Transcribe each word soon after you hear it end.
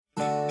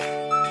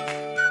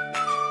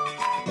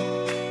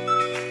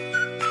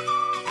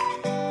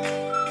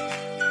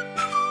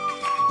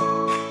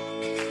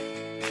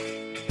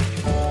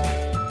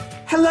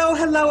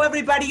Hello,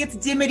 everybody. It's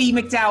Dimity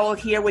McDowell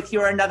here with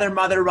your Another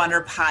Mother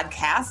Runner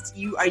podcast.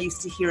 You are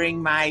used to hearing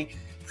my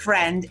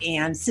friend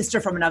and sister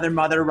from Another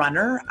Mother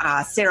Runner,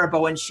 Sarah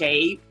Bowen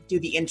Shea, do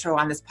the intro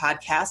on this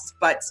podcast.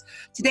 But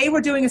today we're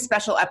doing a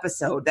special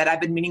episode that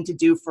I've been meaning to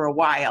do for a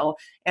while.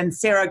 And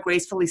Sarah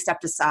gracefully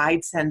stepped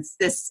aside since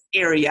this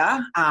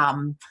area,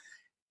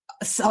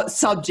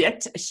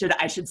 subject,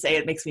 I should say,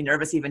 it makes me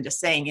nervous even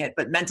just saying it,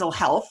 but mental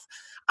health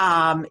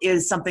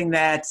is something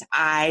that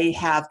I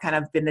have kind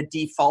of been the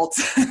default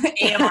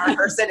AMR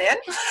person in.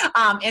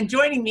 And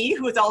joining me,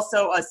 who is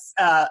also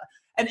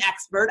an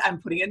expert,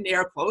 I'm putting in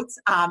air quotes,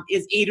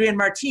 is Adrienne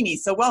Martini.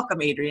 So welcome,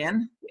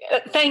 Adrienne.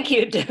 Thank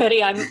you,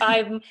 Dimity.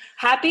 I'm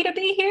happy to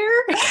be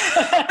here.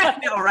 I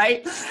know,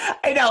 right?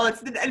 I know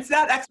it's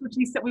not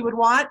expertise that we would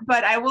want,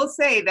 but I will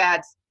say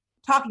that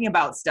talking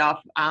about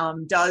stuff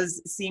does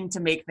seem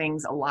to make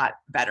things a lot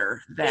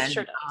better than. It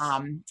sure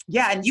does.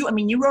 Yeah, and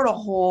you wrote a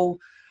whole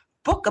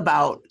book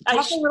about,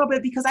 talk a little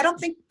bit, because I don't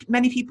think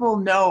many people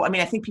know. I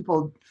mean, I think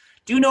people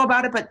do know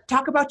about it, but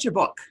talk about your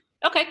book.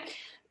 Okay.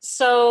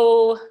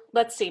 So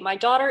let's see. My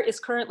daughter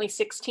is currently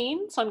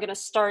 16, so I'm going to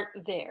start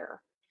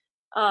there.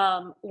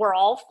 We're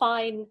all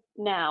fine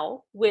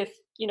now with,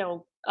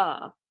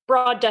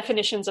 broad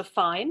definitions of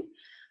fine.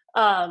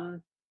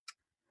 But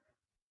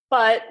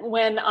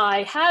when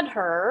I had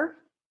her,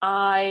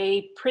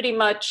 I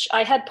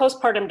had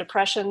postpartum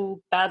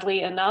depression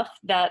badly enough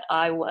that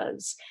I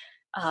was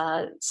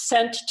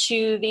sent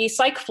to the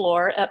psych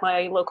floor at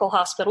my local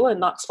hospital in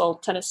Knoxville,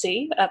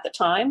 Tennessee at the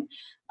time,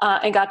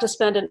 and got to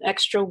spend an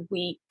extra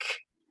week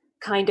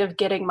kind of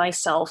getting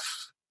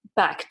myself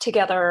back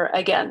together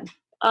again.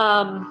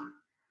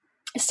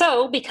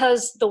 So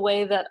because the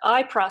way that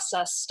I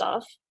process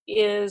stuff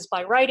is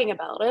by writing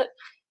about it,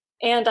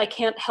 and I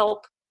can't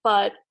help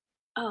but,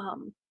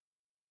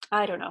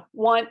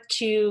 want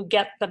to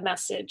get the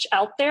message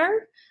out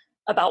there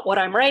about what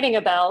I'm writing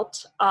about,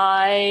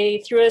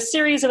 I, through a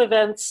series of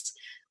events,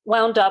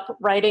 wound up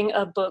writing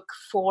a book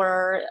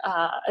for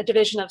a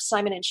division of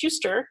Simon &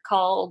 Schuster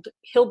called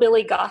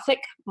Hillbilly Gothic,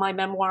 My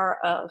Memoir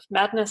of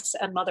Madness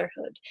and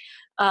Motherhood.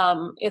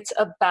 It's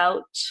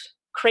about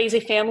crazy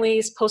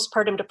families,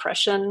 postpartum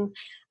depression,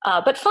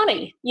 but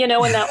funny, in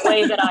that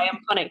way that I am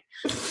funny.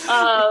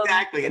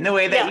 Exactly, in the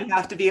way that you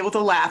have to be able to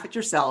laugh at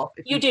yourself.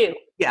 You do.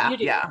 Yeah, you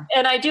do. Yeah.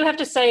 And I do have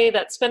to say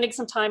that spending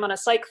some time on a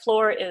psych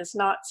floor is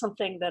not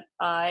something that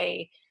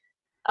I,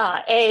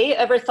 A,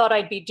 ever thought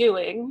I'd be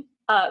doing,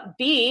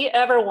 B,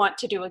 ever want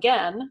to do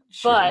again,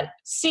 Sure. But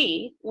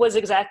C, was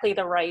exactly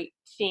the right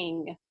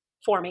thing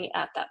for me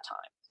at that time.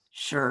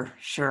 Sure.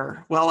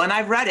 Well, and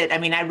I've read it. I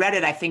mean,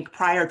 I think,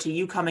 prior to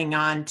you coming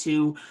on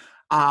to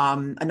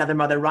Another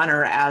Mother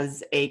Runner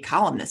as a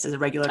columnist, as a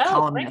regular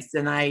columnist.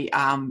 Great.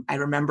 And I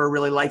remember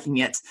really liking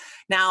it.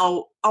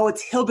 Now,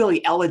 it's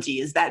Hillbilly Elegy.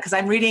 Is that, because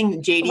I'm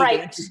reading J.D.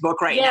 Vance's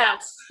book right now.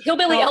 Yes,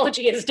 Hillbilly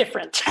Elegy is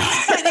different.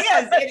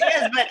 It is,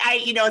 but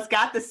it's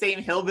got the same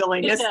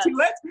hillbilliness to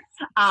it. See,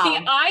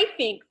 I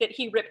think that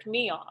he ripped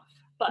me off.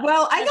 But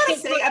well, I gotta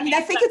say,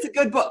 I think it's a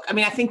good book. I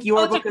mean, I think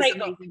your book is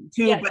amazing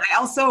too, yeah. But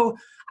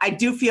I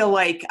do feel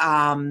like,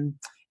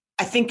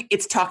 I think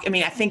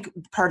I think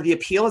part of the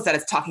appeal is that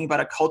it's talking about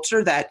a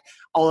culture that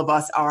all of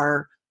us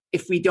are,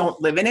 if we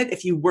don't live in it,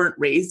 if you weren't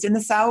raised in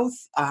the South,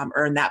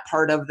 or in that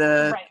part of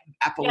the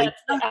Appalachian. Yeah,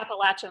 it's the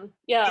Appalachian.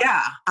 Yeah.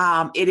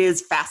 Yeah. It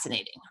is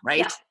fascinating,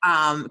 right?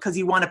 Yeah. Because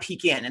you want to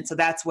peek in. And so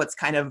that's what's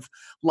kind of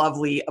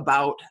lovely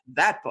about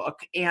that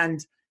book.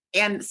 And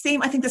I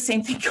think the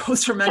same thing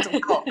goes for mental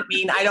health. I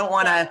mean, I don't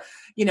want to,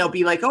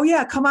 be like, oh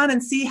yeah, come on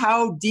and see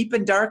how deep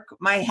and dark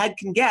my head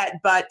can get.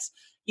 But,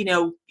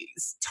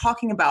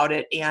 talking about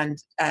it and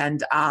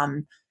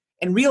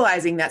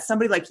realizing that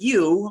somebody like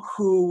you,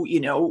 who,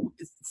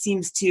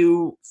 seems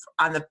to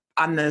on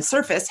the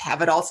surface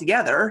have it all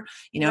together,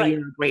 You're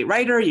a great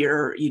writer,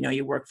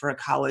 you work for a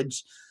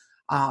college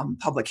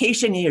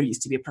publication, you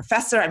used to be a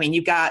professor. I mean,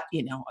 you've got,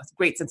 a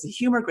great sense of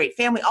humor, great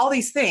family, all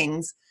these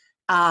things.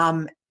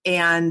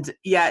 And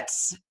yet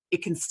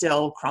it can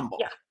still crumble.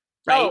 Yeah.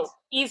 Right. Oh,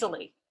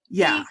 easily.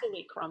 Yeah.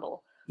 Easily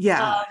crumble.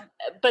 Yeah.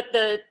 But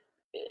the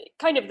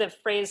kind of the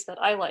phrase that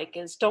I like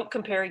is, don't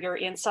compare your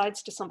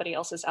insides to somebody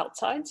else's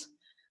outsides.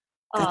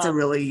 That's a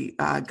really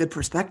good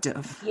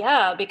perspective.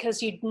 Yeah,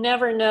 because you'd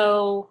never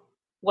know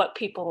what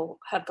people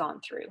have gone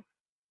through.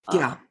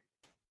 Yeah.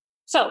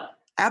 So.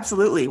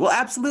 Absolutely. Well,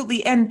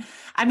 absolutely. And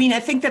I mean, I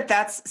think that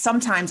that's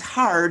sometimes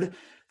hard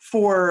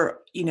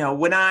for,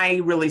 when I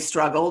really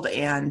struggled,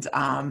 and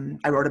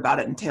I wrote about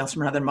it in Tales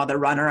from Another Mother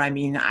Runner. I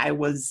mean, I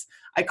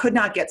could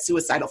not get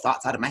suicidal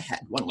thoughts out of my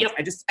head.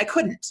 I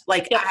couldn't.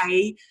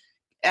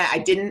 I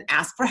didn't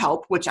ask for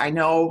help, which I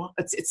know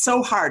it's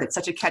so hard. It's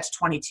such a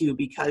catch-22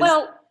 because.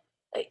 Well,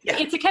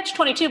 it's a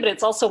catch-22, but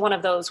it's also one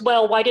of those,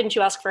 well, why didn't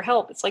you ask for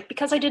help? It's like,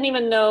 because I didn't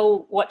even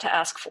know what to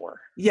ask for.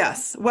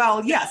 Yes.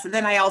 Well, yes. And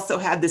then I also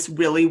had this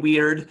really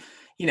weird,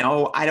 it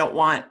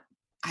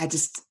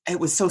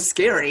was so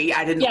scary.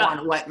 I didn't want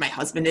to let my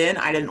husband in.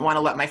 I didn't want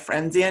to let my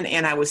friends in.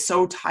 And I was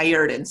so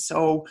tired and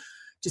so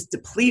just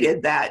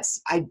depleted that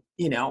I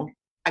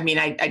I mean,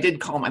 I did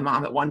call my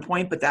mom at one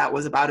point, but that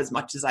was about as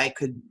much as I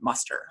could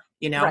muster,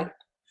 you know? Right.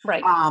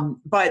 Right.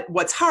 But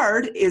what's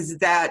hard is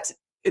that,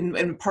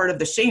 and part of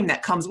the shame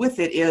that comes with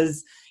it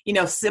is, you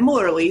know,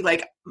 similarly,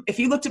 like if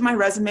you looked at my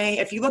resume,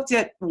 if you looked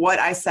at what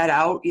I set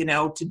out, you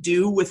know, to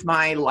do with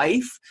my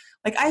life,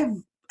 like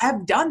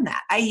I've done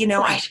that.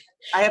 Right.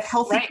 I have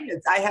healthy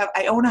kids.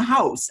 I own a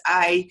house.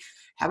 I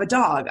have a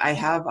dog. I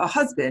have a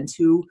husband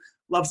who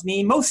loves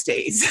me most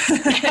days.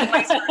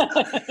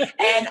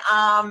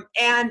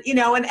 and you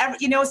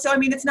know, so I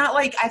mean, it's not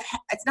like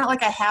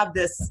I have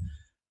this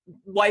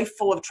life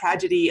full of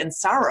tragedy and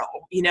sorrow,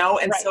 you know?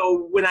 And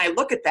so when I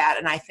look at that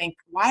and I think,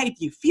 why do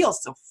you feel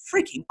so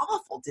freaking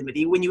awful,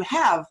 Dimity, when you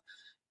have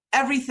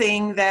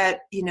everything that,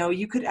 you know,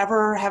 you could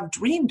ever have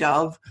dreamed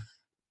of?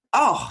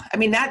 Oh, I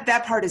mean,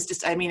 that part is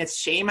just, I mean, it's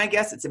shame, I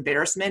guess. It's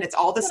embarrassment. It's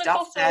all the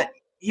stuff that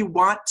you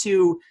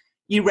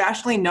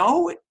rationally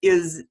know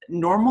is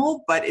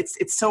normal, but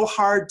it's so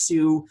hard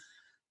to,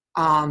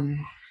 I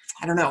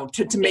don't know,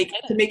 to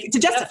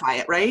justify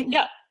it, right?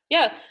 Yeah.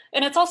 Yeah.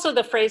 And it's also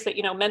the phrase that,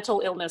 you know,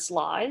 mental illness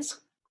lies.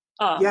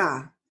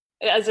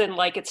 As in,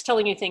 like, it's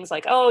telling you things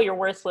like, oh, you're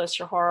worthless,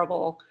 you're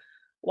horrible.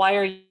 Why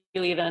are you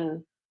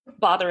even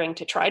bothering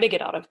to try to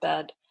get out of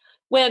bed?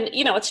 When,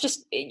 you know, it's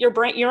just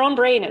your own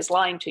brain is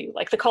lying to you.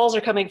 Like, the calls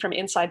are coming from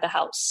inside the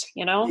house,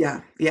 you know?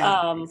 Yeah,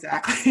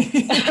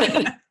 exactly.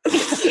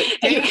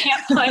 And you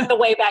can't find the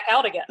way back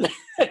out again.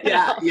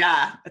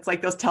 Yeah. It's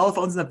like those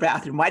telephones in the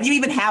bathroom. Why do you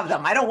even have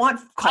them? I don't want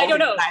calls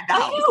inside the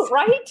house. I know,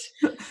 right?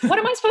 What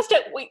am I supposed to,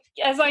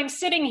 as I'm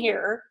sitting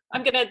here,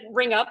 I'm going to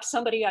ring up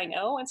somebody I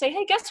know and say,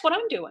 hey, guess what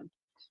I'm doing?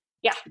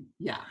 Yeah.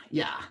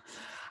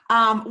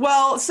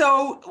 Well,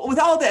 so with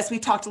all this, we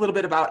talked a little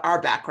bit about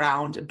our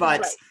background,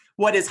 but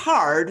what is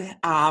hard,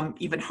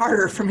 even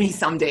harder for me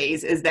some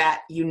days, is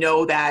that, you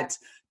know, that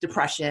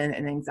depression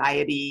and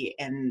anxiety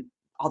and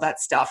all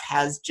that stuff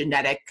has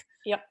genetic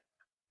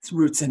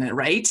roots in it,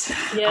 right?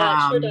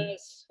 Yeah, it sure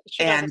does.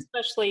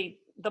 Especially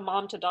the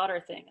mom to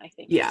daughter thing, I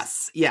think.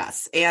 Yes.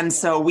 And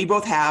so we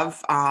both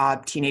have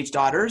teenage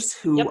daughters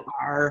who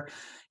are,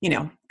 you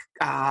know,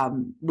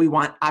 we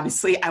want,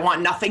 obviously, I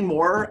want nothing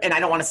more, and I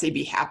don't want to say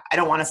be happy. I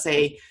don't want to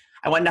say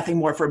I want nothing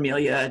more for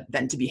Amelia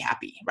than to be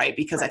happy, right?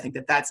 Because I think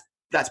that's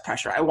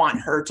pressure. I want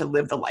her to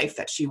live the life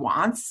that she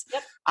wants.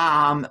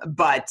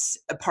 But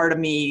a part of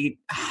me,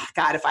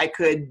 God, if I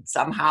could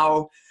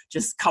somehow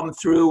just come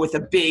through with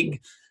a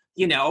big,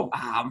 you know,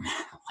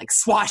 like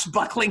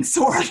swashbuckling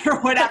sword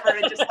or whatever,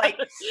 and just like,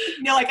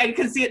 you know, like I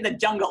could see it in the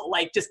jungle,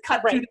 like just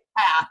cut through the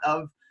path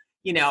of,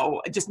 you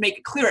know, just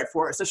clear it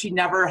for her so she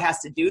never has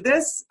to do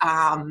this.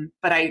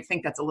 But I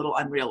think that's a little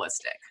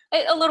unrealistic.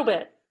 A little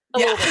bit. A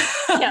little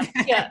bit.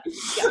 Yeah.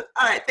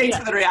 All right. Thanks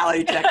for the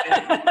reality check.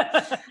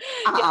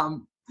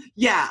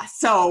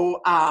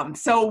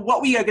 So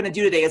what we are going to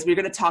do today is we're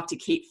going to talk to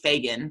Kate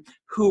Fagan,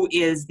 who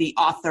is the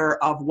author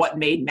of What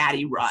Made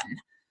Maddie Run.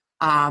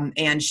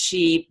 And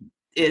she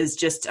is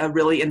just a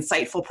really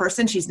insightful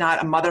person. She's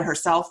not a mother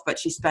herself, but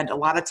she spent a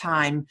lot of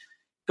time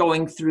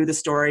going through the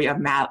story of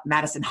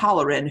Madison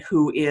Holleran,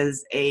 who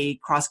is a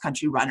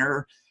cross-country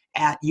runner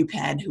at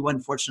UPenn who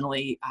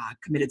unfortunately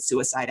committed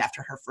suicide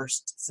after her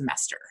first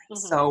semester.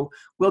 So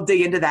we'll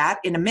dig into that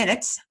in a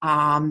minute.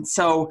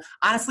 So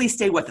honestly,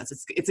 stay with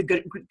us. It's a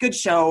good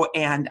show,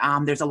 and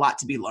there's a lot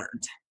to be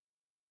learned.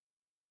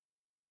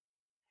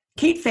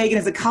 Kate Fagan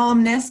is a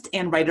columnist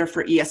and writer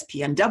for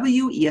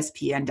ESPNW,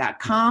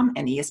 ESPN.com,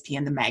 and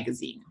ESPN the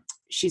Magazine.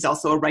 She's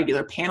also a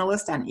regular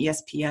panelist on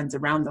ESPN's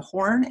Around the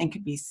Horn and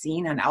can be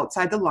seen on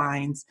Outside the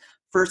Lines,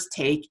 First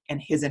Take,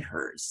 and His and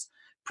Hers.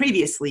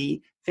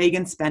 Previously,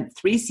 Fagan spent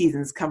 3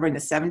 seasons covering the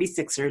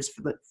 76ers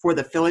for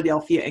the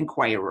Philadelphia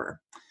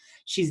Inquirer.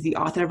 She's the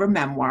author of a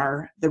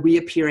memoir, The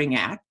Reappearing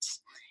Act,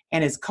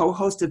 and is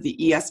co-host of the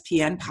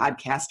ESPN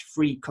podcast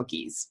Free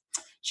Cookies.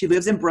 She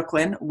lives in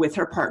Brooklyn with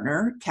her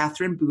partner,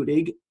 Catherine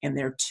Budig, and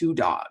their 2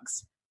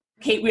 dogs.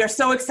 Kate, we are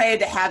so excited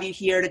to have you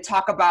here to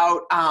talk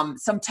about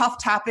some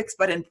tough topics,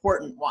 but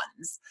important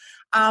ones.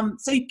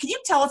 So can you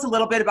tell us a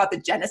little bit about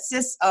the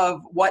genesis of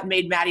What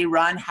Made Maddie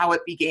Run, how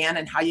it began,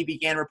 and how you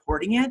began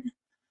reporting it?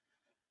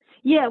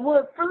 Yeah, well,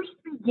 it first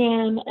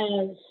began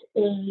as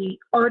an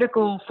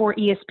article for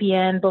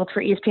ESPN, both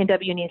for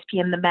ESPNW and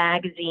ESPN the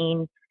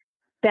Magazine,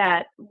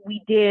 that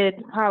we did,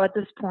 at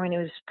this point, it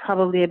was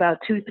probably about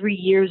 2-3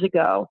 years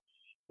ago.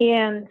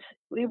 And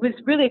it was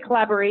really a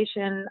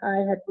collaboration. I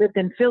had lived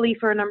in Philly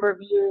for a number of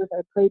years.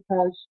 I played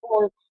college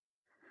sports.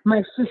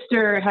 My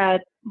sister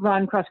had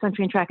run cross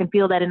country and track and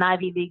field at an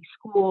Ivy League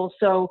school.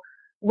 So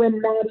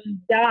when Maddie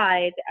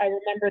died, I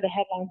remember the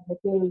headlines of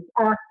the days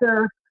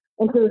after.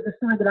 And so it was a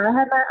story that I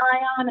had my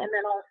eye on. And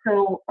then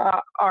also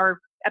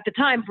our, at the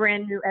time,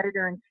 brand new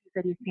editor-in-chief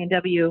at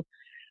ESPNW,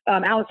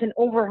 Allison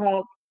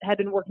Overholt, had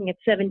been working at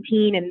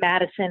 17, and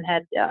Madison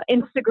had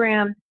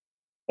Instagrammed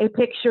a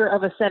picture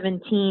of a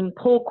 17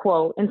 pull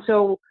quote. And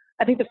so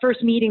I think the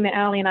first meeting that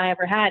Allie and I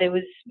ever had, it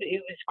was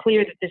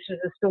clear that this was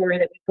a story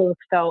that we both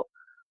felt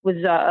was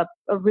a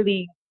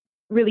really,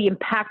 really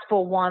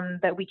impactful one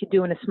that we could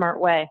do in a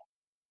smart way.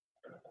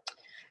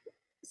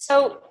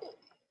 So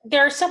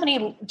there are so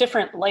many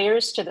different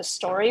layers to this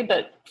story,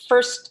 but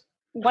first,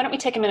 why don't we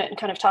take a minute and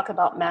kind of talk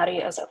about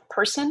Maddie as a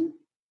person?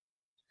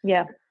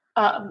 Yeah.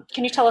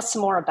 Can you tell us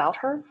some more about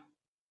her?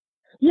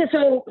 Yeah,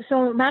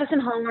 so Madison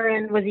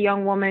Holleran was a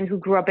young woman who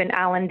grew up in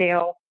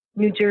Allendale,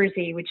 New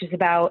Jersey, which is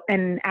about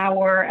an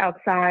hour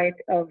outside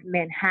of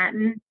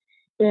Manhattan,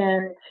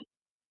 and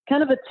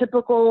kind of a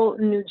typical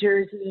New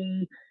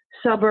Jersey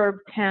suburb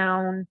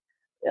town.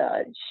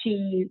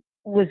 She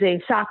was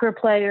a soccer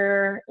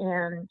player,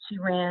 and she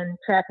ran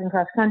track and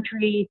cross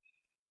country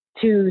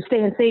to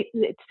stay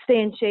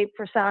in shape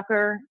for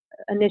soccer.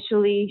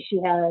 Initially, she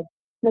had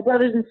no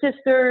brothers and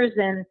sisters,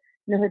 and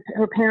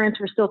her parents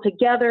were still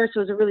together,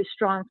 so it was a really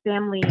strong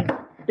family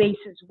base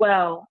as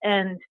well.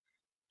 And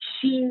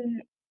she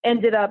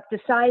ended up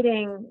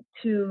deciding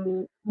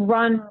to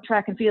run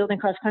track and field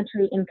and cross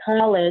country in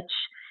college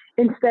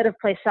instead of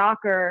play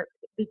soccer,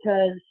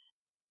 because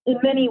in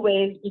many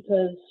ways,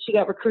 because she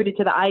got recruited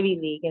to the Ivy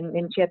League,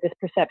 and she had this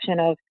perception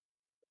of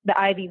the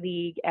Ivy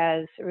League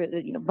as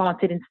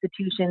vaunted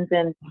institutions,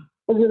 and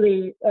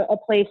really a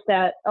place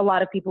that a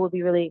lot of people would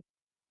be really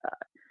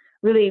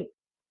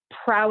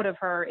proud of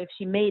her if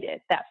she made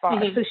it that far.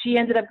 Mm-hmm. So she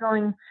ended up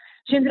going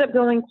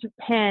to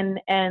Penn,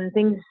 and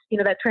things,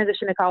 that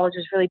transition to college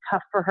was really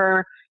tough for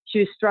her. She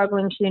was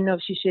struggling. She didn't know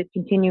if she should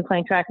continue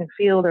playing track and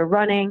field or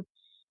running.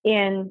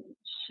 And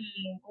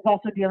she was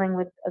also dealing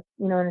with,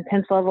 an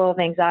intense level of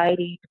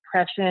anxiety,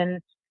 depression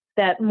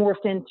that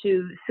morphed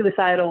into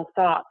suicidal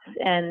thoughts.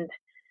 And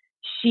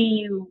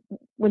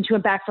when she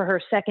went back for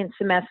her second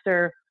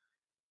semester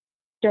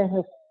during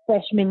her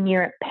freshman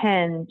year at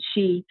Penn,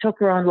 she took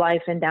her own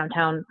life in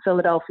downtown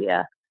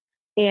Philadelphia.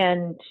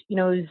 And, it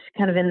was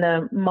kind of in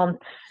the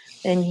months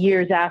and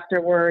years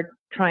afterward,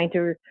 trying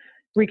to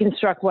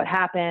reconstruct what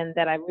happened,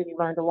 that I really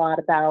learned a lot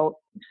about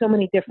so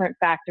many different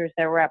factors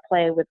that were at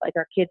play with like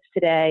our kids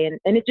today.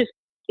 And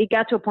it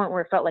got to a point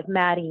where it felt like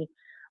Maddie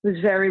was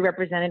very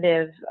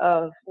representative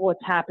of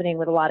what's happening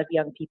with a lot of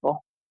young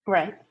people.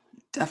 Right.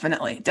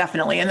 Definitely.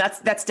 And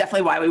that's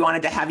definitely why we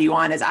wanted to have you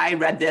on, as I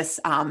read this,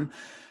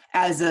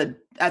 as a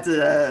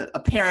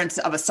parent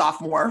of a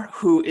sophomore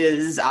who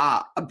is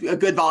a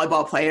good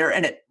volleyball player,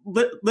 and it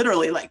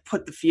literally like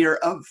put the fear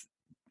of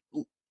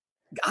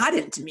God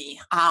into me,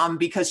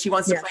 because she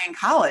wants to play in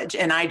college,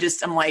 and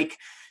I'm like,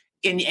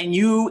 and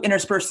you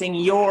interspersing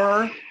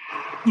your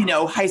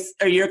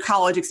your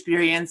college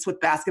experience with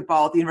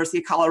basketball at the University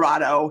of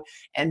Colorado,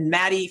 and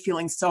Maddie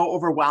feeling so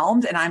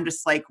overwhelmed, and I'm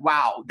just like,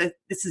 wow,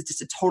 this is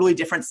just a totally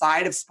different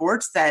side of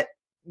sports that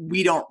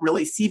we don't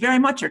really see very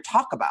much or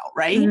talk about,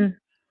 right?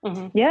 Mm-hmm.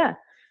 Mm-hmm. Yeah.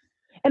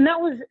 And that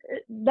was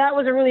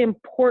a really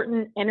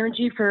important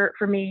energy for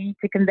me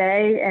to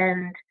convey,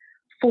 and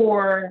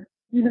for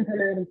even from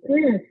my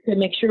experience to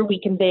make sure we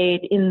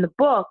conveyed in the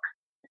book.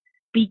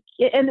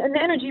 And the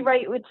energy,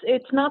 right?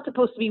 It's not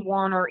supposed to be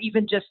one, or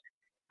even just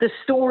the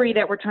story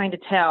that we're trying to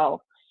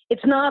tell.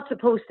 It's not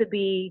supposed to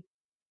be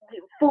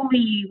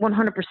fully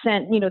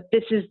 100%.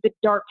 This is the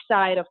dark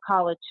side of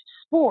college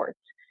sports.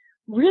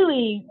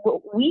 Really,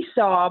 what we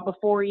saw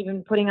before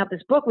even putting out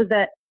this book was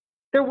that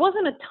there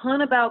wasn't a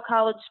ton about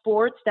college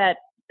sports that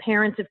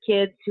parents of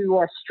kids who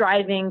are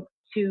striving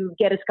to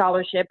get a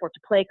scholarship or to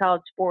play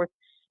college sports,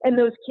 and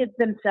those kids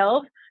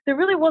themselves, there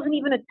really wasn't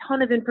even a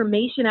ton of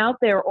information out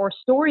there or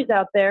stories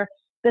out there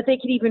that they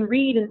could even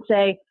read and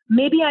say,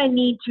 maybe I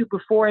need to,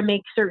 before I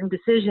make certain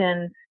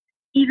decisions,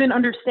 even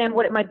understand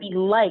what it might be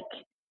like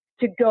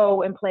to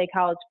go and play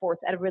college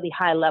sports at a really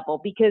high level.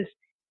 Because,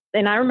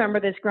 and I remember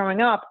this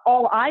growing up,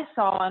 all I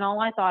saw and all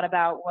I thought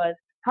about was,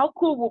 how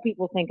cool will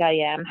people think I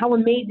am? How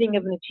amazing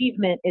of an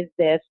achievement is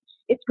this?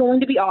 It's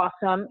going to be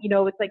awesome.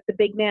 It's like the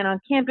big man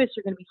on campus.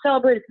 You're going to be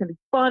celebrated. It's going to be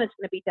fun. It's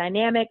going to be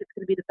dynamic. It's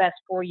going to be the best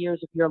 4 years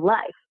of your life.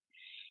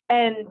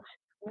 And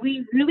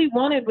we really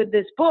wanted with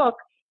this book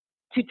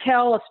to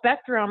tell a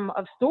spectrum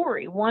of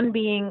story. One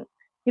being,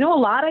 a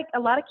lot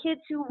of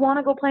kids who want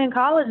to go play in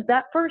college,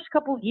 that first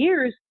couple of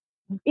years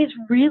is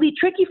really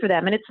tricky for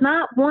them. And it's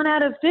not 1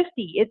 out of 50.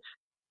 It's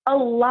a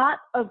lot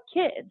of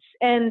kids.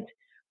 And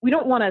we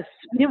didn't want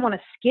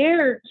to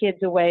scare kids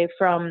away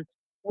from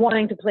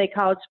wanting to play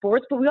college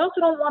sports, but we also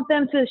don't want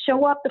them to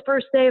show up the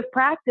first day of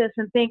practice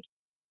and think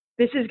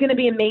this is going to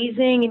be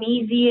amazing and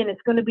easy and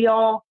it's going to be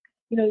all,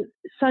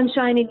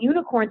 sunshine and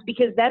unicorns,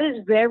 because that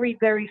is very,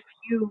 very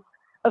few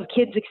of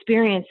kids'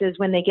 experiences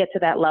when they get to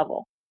that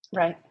level.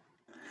 Right.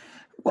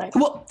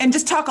 Well, and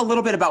just talk a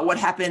little bit about what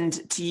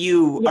happened to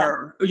you,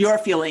 or your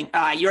feeling,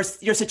 your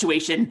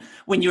situation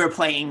when you were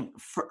playing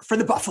for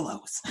the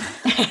Buffaloes.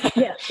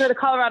 Yes, for the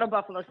Colorado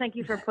Buffaloes. Thank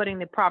you for putting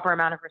the proper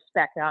amount of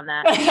respect on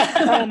that.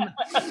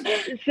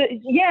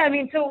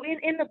 So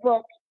in the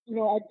book,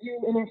 I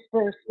do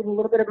intersperse with a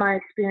little bit of my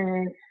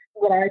experience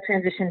when I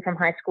transitioned from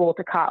high school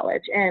to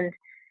college, and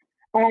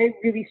I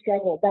really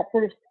struggled that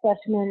first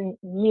freshman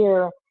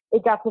year.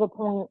 It got to the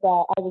point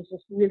that I was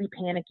just really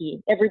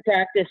panicky. Every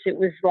practice, it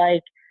was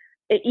like,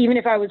 even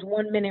if I was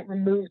 1 minute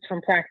removed from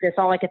practice,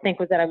 all I could think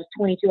was that I was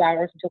 22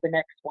 hours until the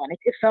next one.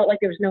 It felt like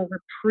there was no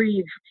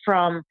reprieve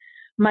from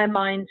my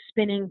mind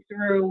spinning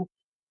through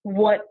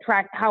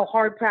how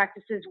hard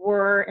practices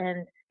were,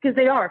 and because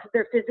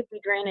they're physically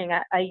draining.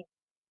 I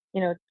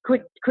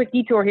quick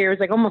detour here is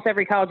like almost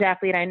every college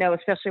athlete I know,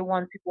 especially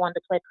ones who want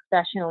to play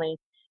professionally,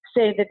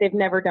 say that they've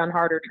never done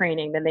harder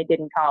training than they did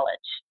in college.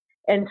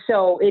 And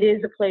so it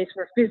is a place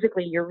where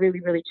physically you're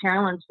really, really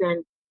challenged,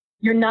 and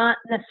you're not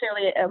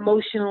necessarily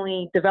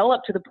emotionally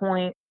developed to the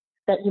point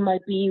that you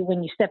might be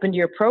when you step into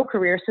your pro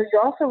career. So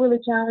you're also really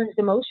challenged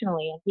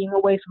emotionally and being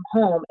away from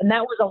home. And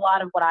that was a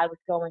lot of what I was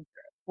going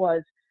through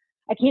was,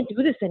 I can't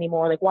do this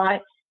anymore. Like, why?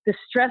 The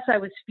stress I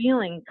was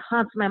feeling,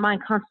 my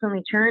mind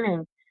constantly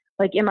churning.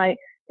 Like, am I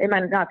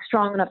not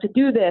strong enough to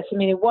do this? I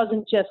mean, it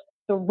wasn't just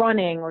the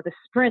running or the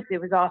sprint.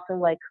 It was also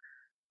like,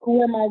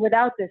 who am I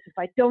without this if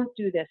I don't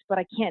do this? But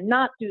I can't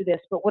not do this.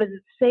 But what does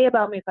it say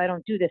about me if I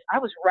don't do this? I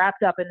was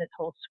wrapped up in this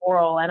whole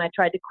swirl, and I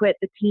tried to quit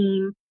the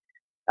team.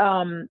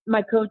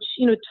 My coach,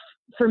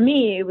 for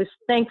me, it was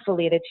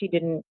thankfully that she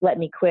didn't let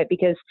me quit,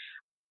 because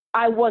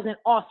I wasn't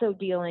also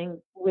dealing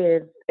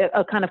with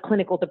a kind of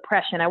clinical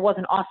depression. I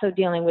wasn't also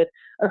dealing with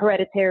a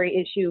hereditary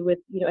issue with,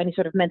 any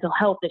sort of mental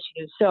health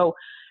issue. So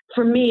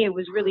for me, it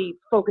was really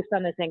focused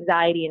on this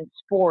anxiety in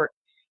sport.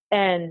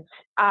 And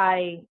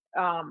I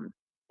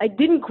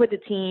didn't quit the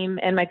team,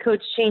 and my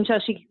coach changed how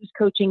she was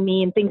coaching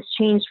me, and things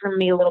changed for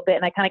me a little bit.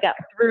 And I kind of got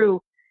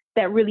through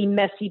that really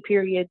messy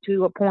period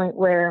to a point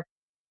where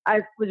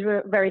I was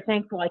very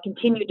thankful. I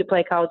continued to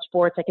play college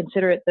sports. I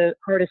consider it the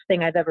hardest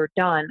thing I've ever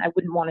done. I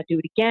wouldn't want to do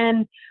it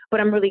again,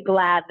 but I'm really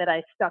glad that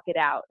I stuck it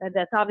out. And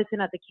that's obviously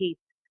not the case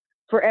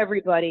for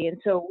everybody. And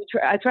so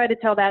I try to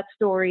tell that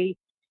story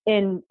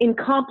in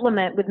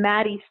complement with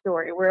Maddie's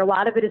story, where a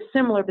lot of it is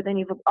similar, but then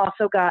you've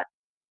also got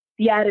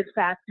the added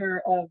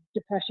factor of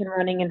depression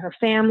running in her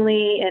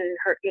family, and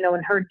her,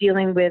 and her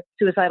dealing with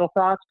suicidal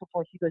thoughts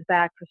before she goes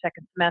back for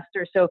second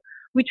semester. So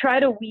we try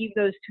to weave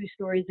those two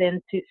stories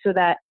in so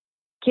that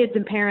kids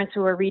and parents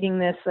who are reading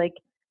this, like,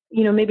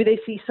 maybe they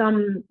see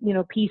some,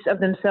 piece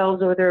of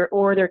themselves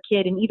or their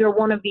kid in either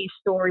one of these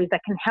stories that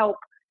can help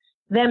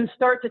them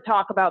start to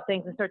talk about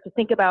things and start to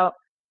think about,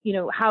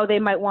 how they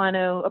might want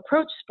to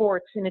approach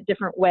sports in a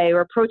different way,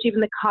 or approach even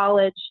the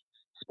college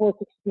sports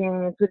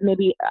experience with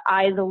maybe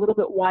eyes a little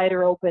bit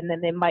wider open than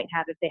they might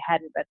have if they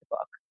hadn't read the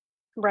book.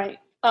 Right.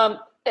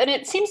 And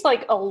it seems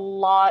like a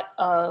lot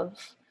of,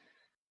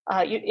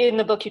 in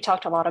the book, you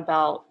talked a lot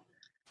about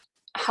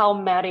how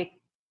Maddie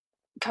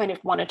kind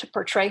of wanted to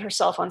portray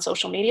herself on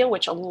social media,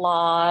 which a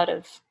lot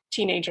of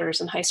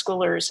teenagers and high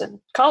schoolers and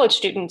college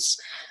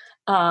students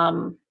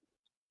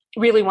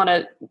really want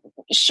to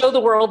show the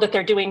world that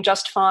they're doing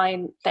just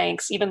fine,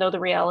 thanks, even though the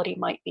reality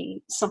might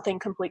be something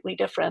completely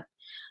different.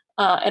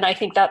 And I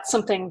think that's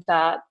something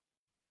that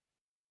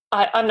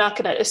I'm not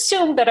going to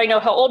assume that I know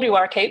how old you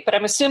are, Kate, but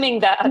I'm assuming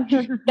that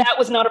that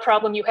was not a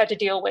problem you had to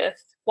deal with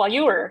while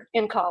you were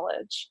in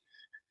college.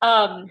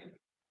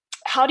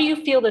 How do you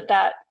feel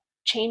that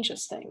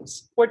changes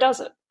things, or does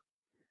it?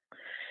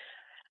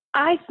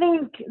 I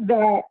think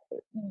that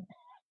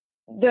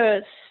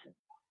the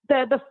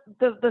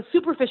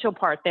superficial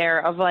part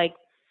there of like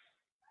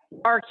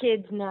our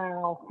kids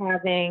now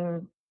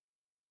having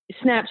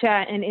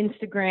Snapchat and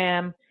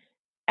Instagram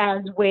as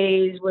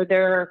ways where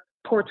they're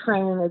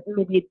portraying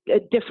maybe a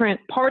different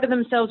part of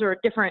themselves or a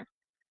different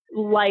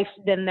life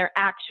than they're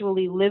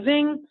actually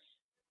living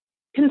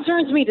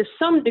concerns me to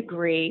some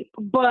degree.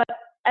 But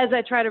as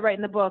I try to write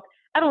in the book,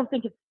 I don't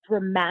think it's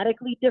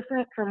dramatically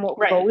different from what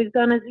we've always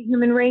done as a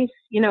human race.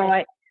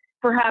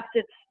 Perhaps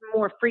it's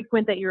more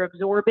frequent that you're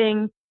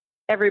absorbing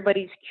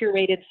everybody's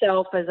curated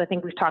self, as I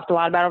think we've talked a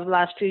lot about over the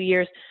last few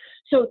years.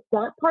 So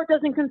that part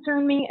doesn't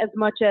concern me as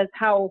much as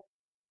how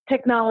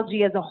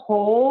technology as a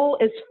whole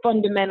is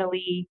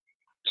fundamentally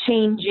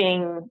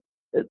changing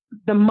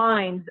the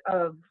minds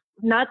of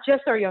not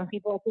just our young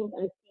people. I think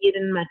I see it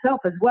in myself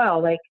as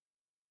well. Like,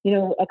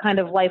 a kind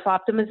of life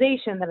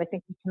optimization that I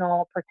think we can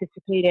all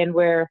participate in,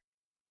 where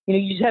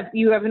you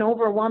have an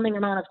overwhelming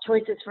amount of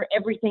choices for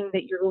everything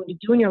that you're going to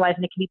do in your life,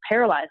 and it can be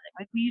paralyzing.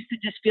 Like, we used to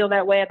just feel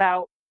that way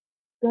about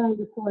going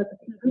to select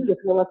a TV if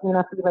you're lucky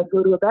enough to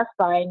go to a Best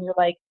Buy and you're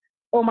like,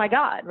 oh my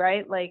God,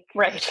 right? Like,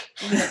 right.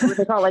 What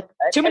they call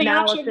too many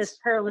analysis options.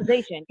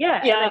 Paralyzation.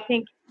 Yeah. Yeah. And I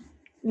think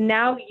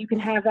now you can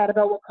have that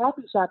about what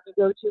coffee shop you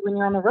go to when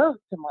you're on the road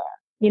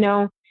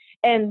somewhere,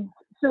 and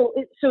so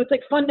it's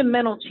like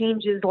fundamental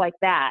changes like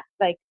that,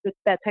 like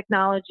that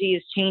technology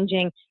is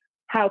changing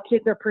how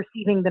kids are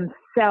perceiving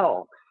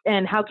themselves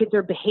and how kids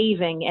are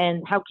behaving,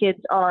 and how kids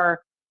are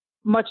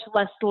much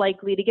less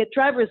likely to get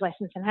driver's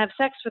license and have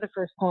sex for the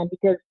first time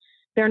because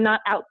they're not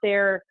out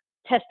there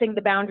testing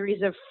the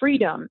boundaries of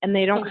freedom, and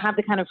they don't have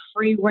the kind of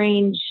free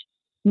range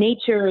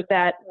nature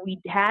that we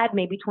had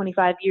maybe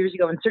 25 years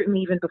ago, and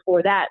certainly even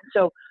before that.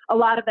 So a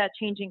lot of that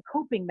changing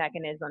coping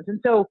mechanisms. And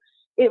so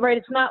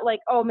it's not like,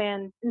 oh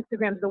man,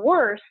 Instagram's the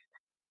worst.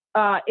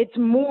 It's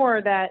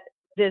more that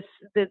if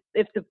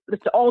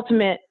the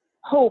ultimate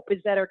hope is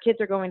that our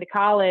kids are going to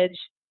college,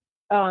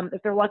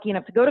 if they're lucky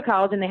enough to go to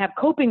college, and they have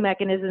coping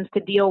mechanisms to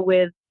deal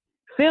with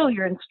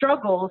failure and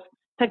struggles.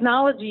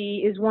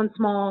 Technology is one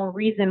small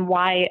reason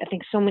why I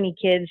think so many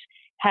kids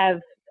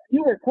have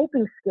fewer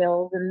coping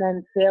skills, and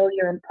then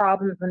failure and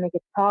problems when they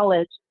get to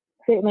college,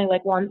 certainly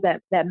like ones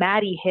that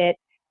Maddie hit,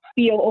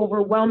 feel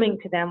overwhelming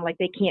to them, like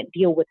they can't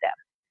deal with them.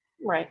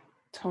 Right.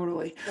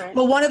 Totally. Right.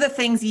 Well, one of the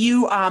things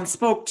you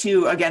spoke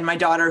to, again, my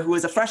daughter, who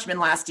was a freshman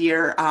last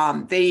year,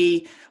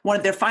 one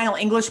of their final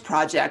English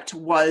project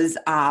was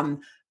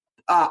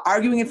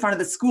arguing in front of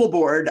the school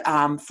board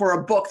for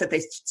a book that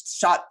they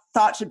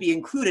thought should be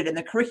included in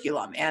the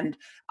curriculum. And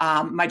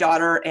my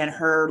daughter and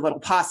her little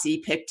posse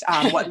picked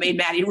What Made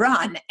Maddie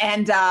Run.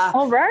 And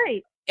all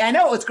right. I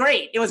know, it was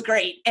great. It was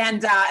great.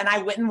 And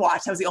I went and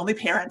watched. I was the only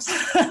parent.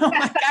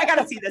 I got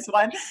to see this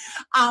one.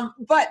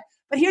 But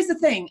here's the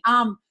thing.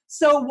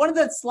 So one of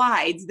the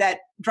slides that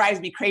drives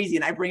me crazy,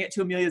 and I bring it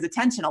to Amelia's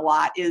attention a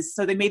lot, is,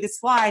 so they made this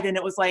slide and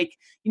it was like,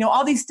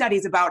 all these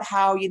studies about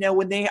how,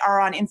 when they are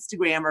on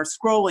Instagram or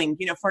scrolling,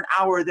 for an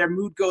hour, their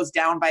mood goes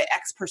down by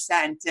X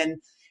percent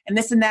and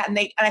this and that. And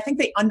I think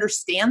they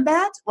understand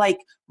that, like,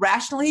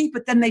 rationally,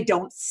 but then they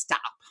don't stop.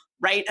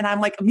 Right. And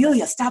I'm like,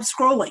 Amelia, stop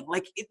scrolling.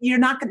 Like,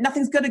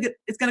 nothing's going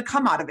to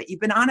come out of it.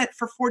 You've been on it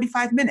for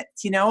 45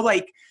 minutes,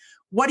 like,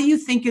 what do you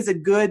think is a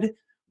good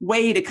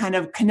way to kind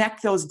of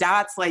connect those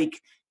dots?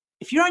 Like,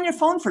 if you're on your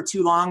phone for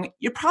too long,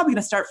 you're probably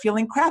going to start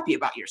feeling crappy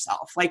about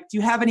yourself. Like, do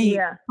you have any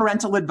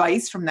parental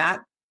advice from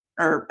that,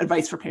 or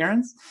advice for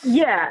parents?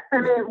 Yeah. I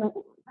mean,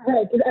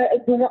 right.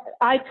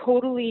 I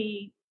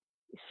totally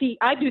see,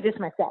 I do this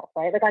myself,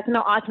 right? Like, I can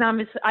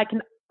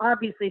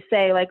obviously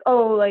say, like,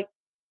 oh, like,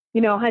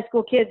 high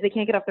school kids, they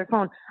can't get off their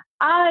phone.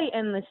 I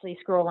endlessly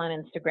scroll on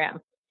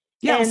Instagram.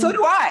 Yeah, and so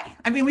do I.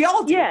 I mean, we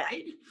all do,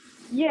 right?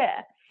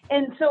 Yeah.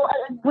 And so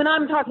when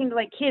I'm talking to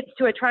like kids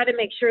too, I try to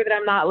make sure that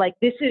I'm not like,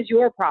 this is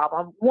your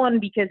problem. One,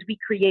 because we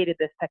created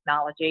this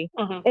technology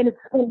and it's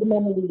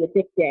fundamentally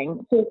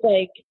addicting. So it's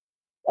like,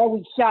 are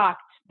we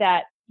shocked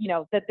that,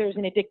 that there's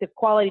an addictive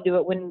quality to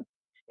it when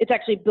it's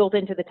actually built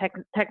into the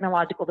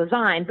technological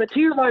design? But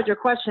to your larger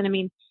question, I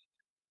mean,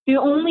 the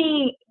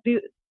only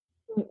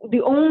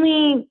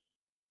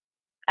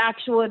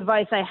actual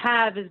advice I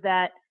have is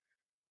that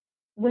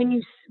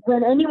when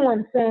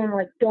anyone's saying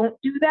like, don't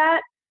do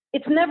that,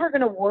 it's never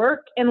going to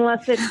work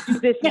unless it's do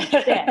this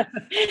instead.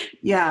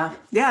 Yeah,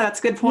 that's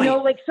a good point.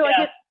 I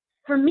guess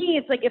for me,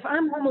 it's like, if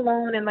I'm home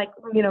alone and like,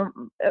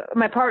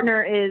 my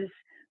partner is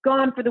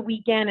gone for the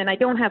weekend and I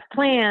don't have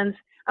plans,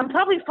 I'm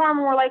probably far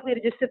more likely to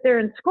just sit there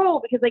and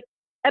scroll, because like,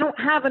 I don't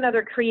have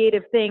another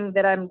creative thing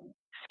that I'm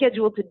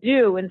scheduled to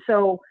do. And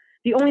so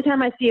the only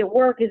time I see it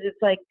work is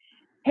it's like,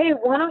 hey,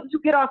 why don't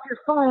you get off your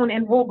phone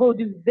and we'll go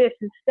do this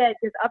instead?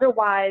 Because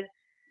otherwise,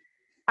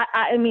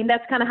 I mean,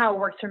 that's kind of how it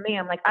works for me.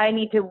 I'm like, I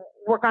need to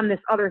work on this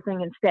other thing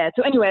instead.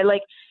 So anyway,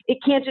 like, it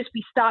can't just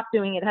be stop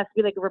doing it. It has to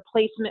be like a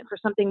replacement for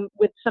something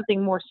with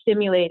something more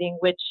stimulating,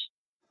 which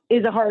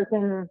is a hard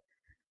thing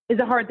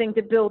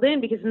to build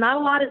in, because not a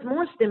lot is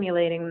more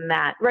stimulating than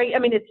that, right? I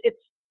mean,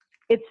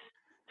 it's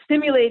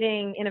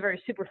stimulating in a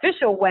very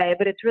superficial way,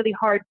 but it's really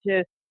hard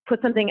to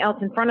put something else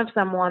in front of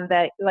someone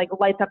that like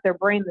lights up their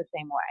brain the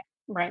same way.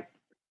 Right.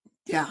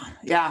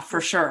 Yeah,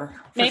 for sure.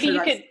 Maybe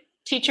you could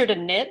teach her to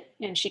knit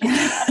and she can do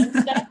that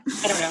instead.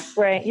 I don't know.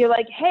 Right. You're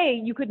like,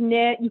 hey, you could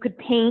knit, you could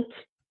paint.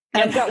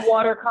 I've got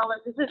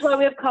watercolors. This is why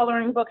we have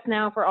coloring books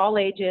now for all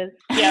ages.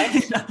 Yeah.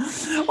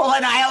 Well,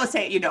 and I always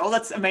say,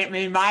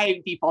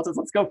 my default is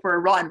let's go for a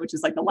run, which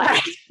is like the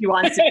last thing you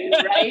want to do,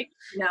 right?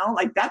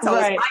 Like that's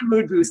always my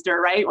mood booster,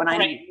 right? When I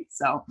need.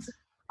 So,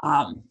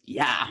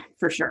 yeah,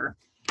 for sure.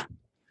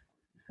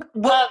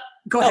 Well,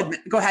 go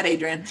ahead,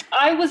 Adrienne.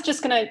 I was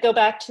just going to go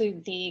back to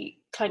the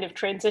kind of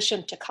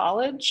transition to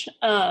college.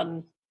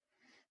 And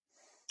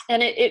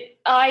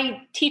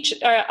I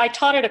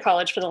taught at a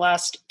college for the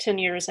last 10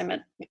 years. I'm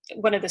at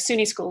one of the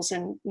SUNY schools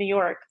in New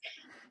York.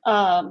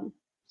 And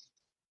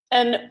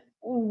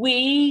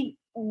we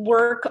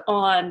work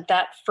on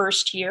that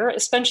first year,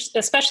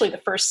 especially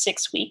the first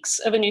 6 weeks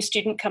of a new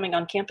student coming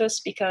on campus,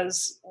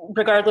 because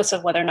regardless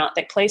of whether or not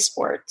they play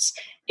sports,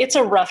 it's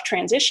a rough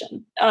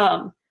transition.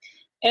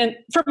 And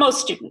for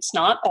most students,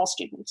 not all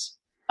students.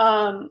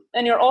 And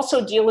you're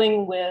also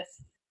dealing with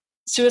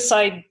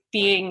suicide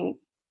being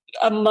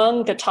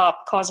among the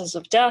top causes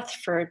of death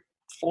for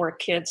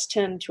kids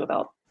 10 to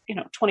about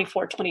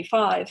 24,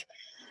 25.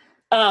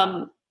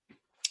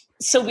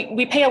 So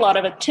we pay a lot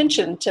of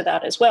attention to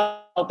that as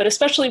well. But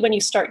especially when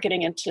you start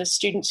getting into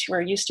students who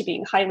are used to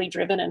being highly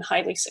driven and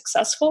highly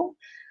successful,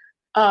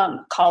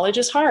 college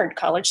is hard.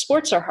 College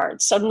sports are hard.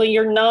 Suddenly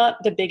you're not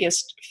the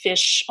biggest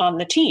fish on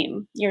the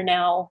team. You're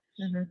now,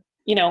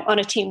 on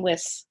a team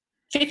with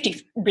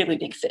 50 really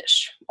big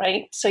fish,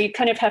 right? So you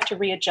kind of have to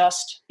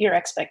readjust your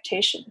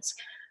expectations.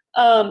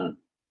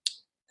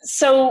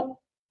 So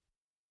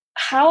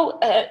how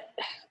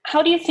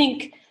do you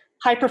think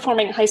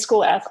high-performing high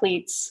school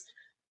athletes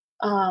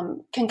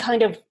can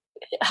kind of,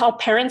 how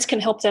parents can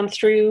help them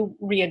through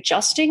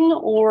readjusting,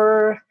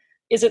 or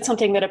is it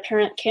something that a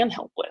parent can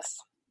help with?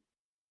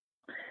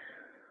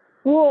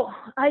 Well,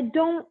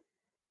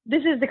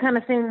 this is the kind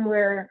of thing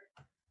where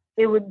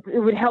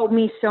it would help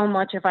me so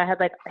much if I had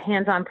like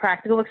hands-on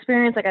practical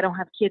experience. Like I don't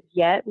have kids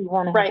yet. We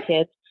want to have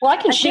kids. Well, I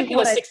can ship you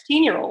a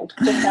 16-year-old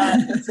with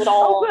that. Is it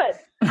all? Oh, good.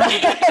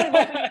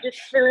 Just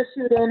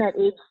parachute in at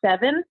age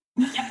 7.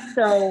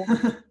 So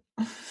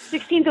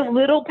 16's a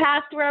little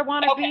past where I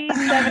want to be.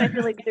 7, I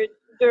feel like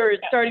they're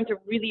starting to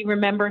really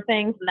remember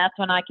things, and that's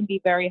when I can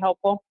be very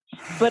helpful.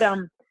 But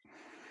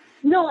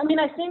no, I mean,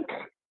 I think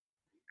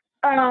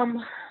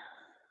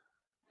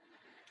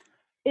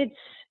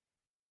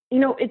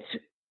it's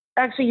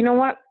actually, you know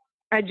what?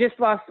 I just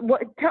lost.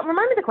 Remind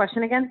me the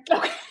question again.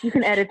 Okay. You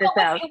can edit this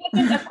out. It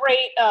wasn't a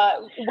great.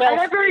 I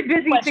got very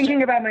busy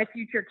thinking about my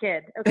future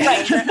kid. Okay.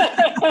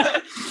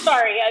 Right.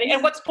 Sorry.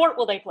 And what sport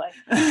will they play?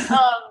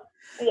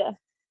 Yeah.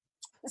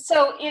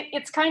 So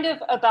it's kind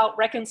of about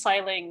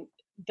reconciling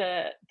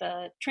the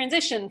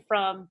transition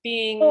from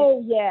being.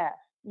 Oh yeah.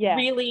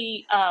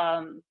 Really.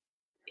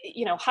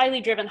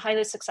 Highly driven,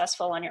 highly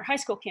successful on your high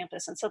school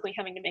campus, and suddenly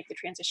having to make the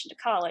transition to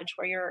college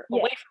where you're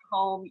away from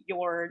home,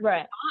 you're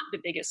not the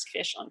biggest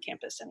fish on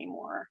campus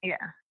anymore. Yeah.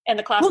 And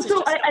the class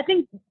I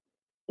think,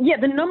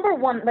 the number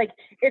one, like,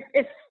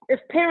 if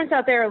parents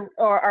out there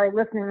are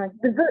listening, like,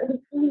 the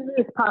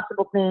easiest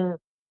possible thing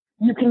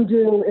you can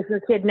do if your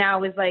kid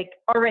now is, like,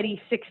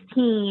 already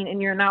 16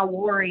 and you're now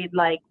worried,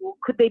 like, well,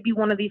 could they be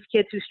one of these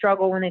kids who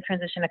struggle when they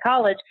transition to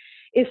college,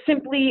 is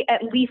simply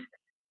at least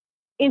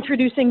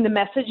introducing the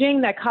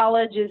messaging that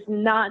college is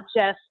not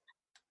just,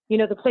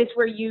 the place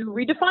where you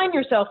redefine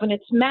yourself and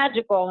it's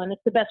magical and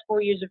it's the best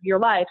 4 years of your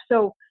life.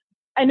 So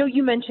I know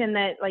you mentioned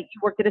that, like,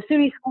 you worked at a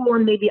SUNY school,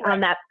 and maybe on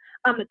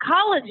the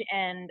college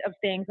end of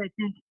things, I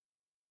think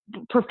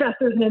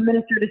professors and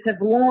administrators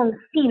have long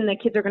seen that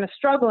kids are going to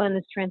struggle in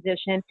this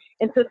transition.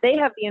 And so they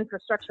have the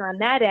infrastructure on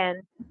that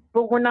end,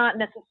 but we're not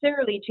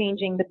necessarily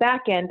changing the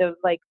back end of,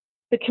 like,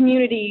 the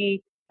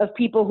community of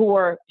people who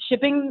are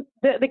shipping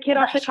the kid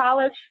off to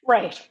college.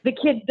 Right. The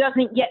kid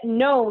doesn't yet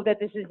know that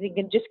this is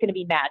just going to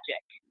be magic.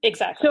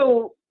 Exactly.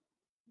 So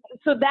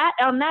that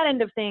on that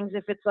end of things,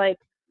 if it's like,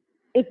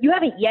 if you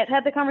haven't yet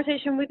had the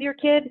conversation with your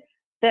kid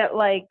that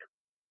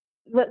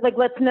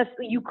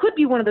you could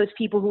be one of those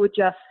people who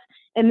adjusts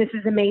and this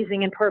is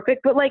amazing and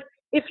perfect, but like,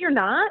 if you're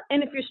not,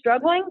 and if you're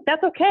struggling,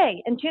 that's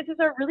okay. And chances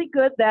are really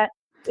good that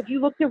if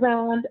you looked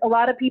around, a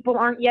lot of people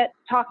aren't yet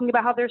talking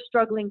about how they're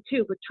struggling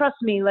too, but trust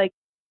me, like,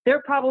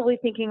 they're probably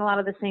thinking a lot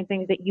of the same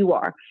things that you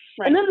are.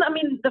 Right. And then, I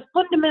mean, the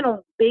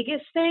fundamental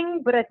biggest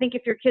thing, but I think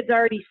if your kid's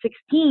already 16,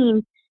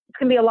 it's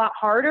going to be a lot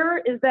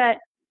harder, is that,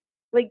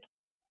 like,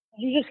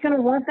 you're just going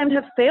to want them to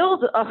have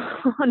failed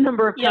a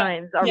number of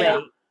times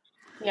already.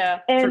 Yeah.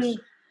 And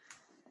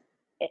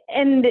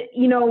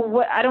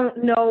what, I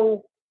don't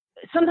know,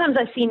 sometimes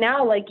I see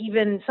now, like,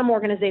 even some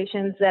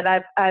organizations that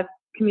I've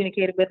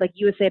communicated with, like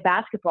USA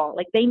Basketball,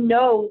 like, they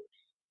know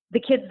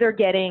the kids they're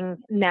getting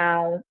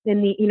now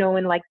in the,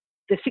 in like,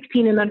 the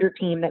 16 and under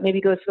team that maybe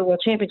goes to the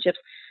World Championships,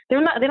 they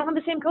don't have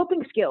the same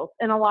coping skills.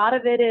 And a lot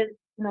of it is,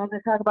 as I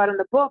talk about in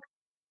the book,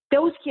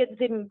 those kids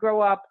didn't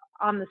grow up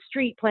on the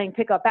street playing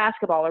pickup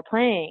basketball or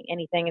playing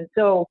anything. And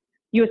so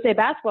USA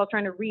Basketball is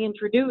trying to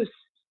reintroduce,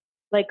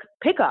 like,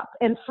 pickup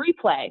and free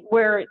play,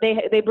 where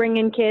they bring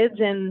in kids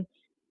and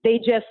they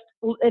just,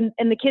 and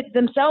the kids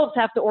themselves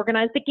have to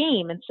organize the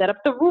game and set up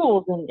the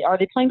rules. And are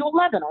they playing to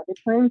 11? Are they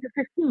playing to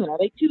 15? Are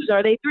they 2s?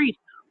 Are they 3s?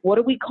 What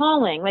are we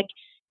calling? Like,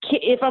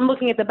 if I'm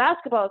looking at the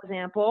basketball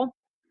example,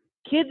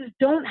 kids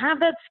don't have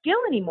that skill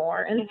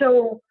anymore. And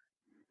so,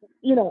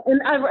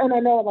 and I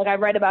know, like, I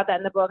write about that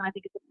in the book, and I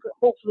think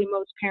hopefully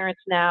most parents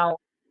now,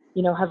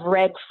 have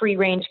read Free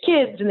Range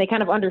Kids and they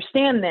kind of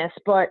understand this.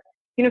 But,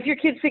 if your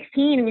kid's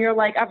 16 and you're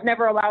like, I've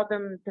never allowed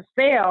them to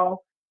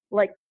fail,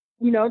 like,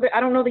 I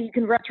don't know that you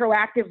can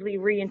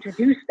retroactively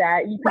reintroduce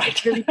that. You can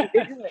just really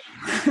vigilant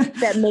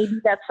that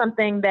maybe that's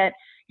something that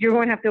you're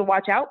going to have to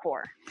watch out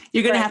for.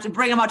 You're going to have to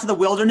bring them out to the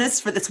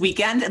wilderness for this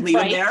weekend and leave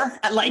them there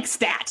at, like,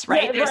 stat,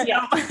 right?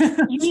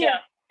 You need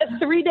a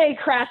 3-day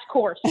crash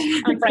course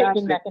on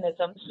coping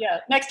mechanisms. Yeah.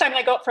 Next time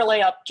they go up for a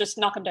layup, just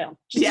knock them down.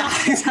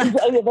 That's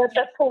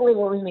totally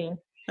what we mean.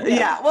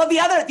 Yeah. Well,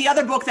 the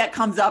other book that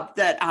comes up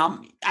that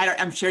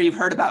I'm sure you've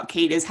heard about,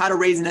 Kate, is How to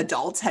Raise an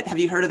Adult. Have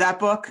you heard of that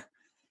book?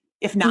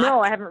 If not, no,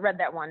 I haven't read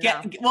that one.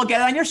 Get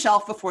it on your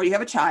shelf before you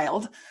have a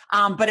child.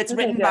 But it's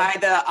written by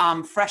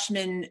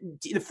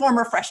the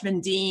former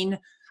freshman dean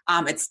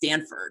at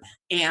Stanford,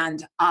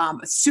 and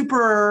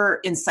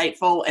super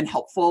insightful and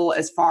helpful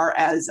as far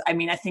as, I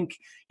mean, I think,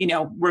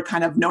 we're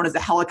kind of known as the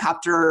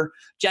helicopter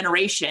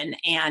generation.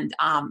 And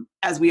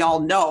as we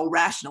all know,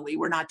 rationally,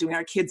 we're not doing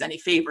our kids any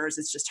favors.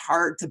 It's just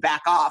hard to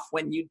back off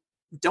when you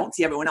don't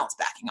see everyone else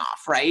backing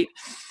off. Right.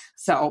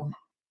 So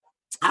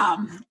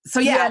I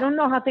don't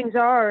know how things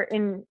are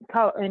in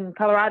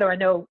Colorado. I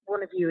know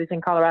one of you is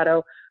in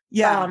Colorado.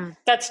 Yeah,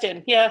 that's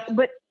Stin. Yeah,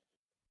 but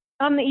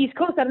on the East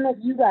Coast, I don't know if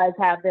you guys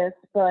have this,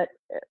 but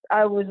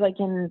I was, like,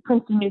 in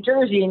Princeton, New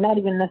Jersey, and not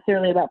even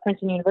necessarily about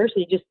Princeton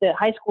University, just the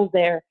high schools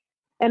there,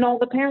 and all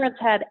the parents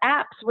had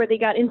apps where they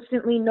got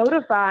instantly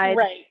notified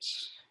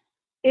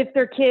if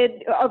their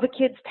kid's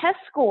test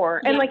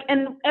score, and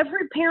and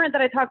every parent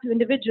that I talked to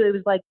individually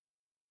was like,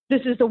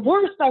 this is the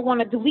worst. I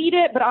want to delete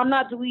it, but I'm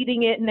not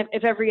deleting it. And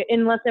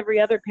unless every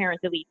other parent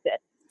deletes it.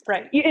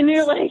 Right. And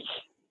you're like,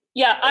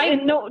 yeah,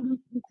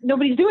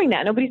 nobody's doing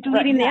that. Nobody's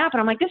deleting the app.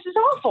 And I'm like, this is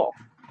awful.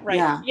 Right.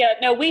 Yeah.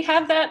 No, we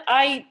have that.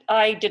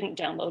 I didn't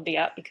download the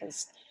app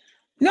because.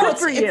 No,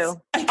 it's for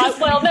you.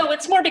 Well, no,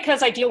 it's more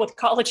because I deal with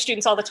college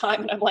students all the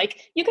time. And I'm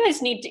like, you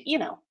guys need to,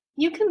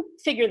 you can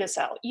figure this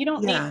out. You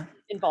don't need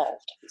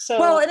involved. So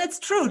well, and it's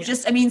true.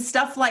 Just,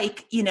 stuff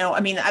like,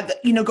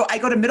 I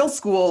go to middle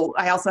school.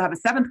 I also have a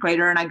 7th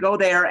grader, and I go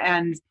there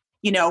and,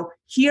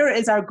 here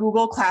is our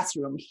Google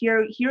Classroom.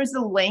 Here's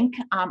the link.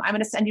 I'm going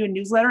to send you a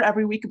newsletter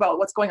every week about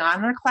what's going on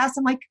in our class.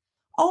 I'm like,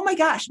 oh my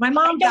gosh, my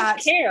mom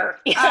got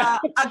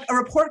a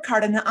report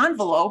card in the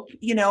envelope,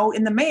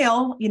 in the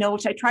mail,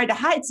 which I tried to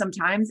hide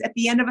sometimes at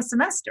the end of a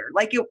semester.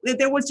 Like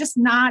there was just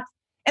not,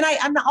 and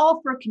I'm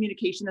all for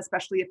communication,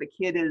 especially if a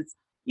kid is,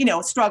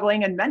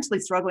 struggling and mentally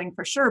struggling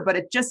for sure, but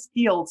it just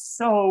feels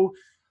so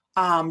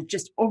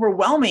just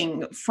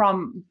overwhelming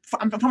from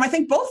I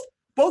think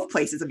both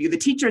places of view. The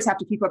teachers have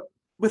to keep up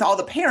with all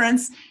the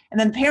parents, and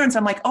then parents,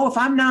 I'm like, oh, if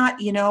I'm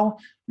not,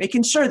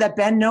 making sure that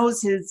Ben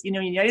knows his,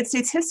 United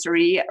States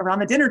history around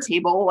the dinner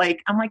table, like,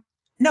 I'm like,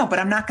 no, but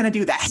I'm not going to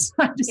do that.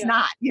 I'm just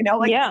not,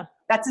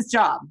 that's his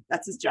job.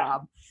 That's his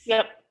job.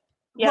 Yep.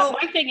 Yeah. Well,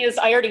 my thing is,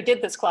 I already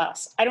did this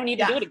class. I don't need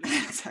to do it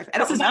again. I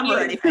don't remember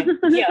anything.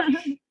 Yeah.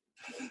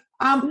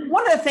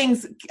 One of the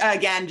things,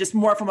 again, just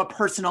more from a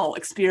personal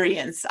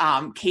experience,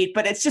 Kate,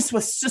 but it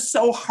was just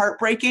so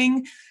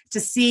heartbreaking to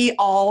see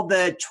all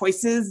the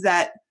choices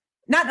that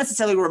not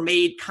necessarily were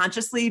made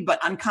consciously,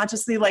 but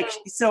unconsciously. Like,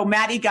 so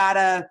Maddie got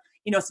a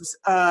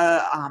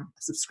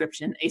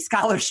subscription, a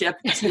scholarship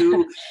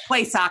to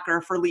play soccer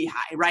for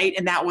Lehigh, right?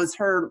 And that was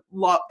her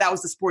love. That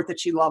was the sport that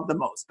she loved the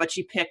most, but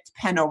she picked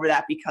Penn over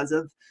that because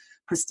of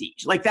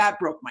prestige. Like, that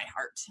broke my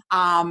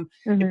heart.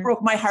 It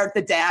broke my heart,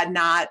 the dad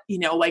not,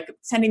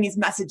 sending these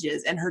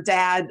messages, and her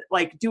dad,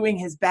 doing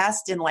his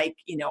best and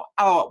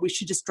oh, we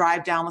should just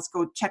drive down. Let's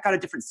go check out a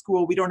different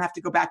school. We don't have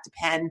to go back to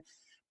Penn,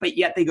 but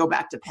yet they go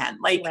back to Penn.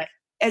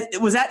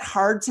 Was that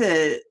hard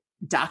to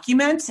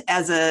document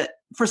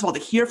first of all, to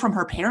hear from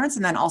her parents,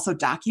 and then also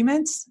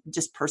document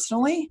just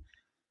personally?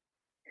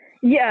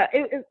 Yeah,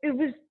 it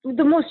was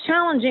the most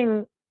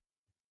challenging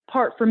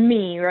part for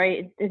me,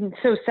 right? And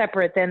so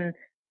separate than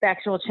the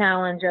actual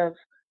challenge of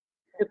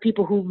the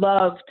people who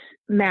loved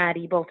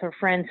Maddie, both her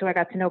friends who I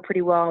got to know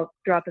pretty well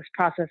throughout this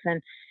process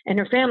and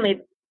her family.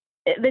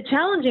 The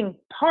challenging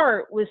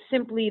part was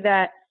simply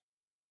that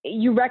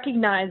you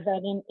recognize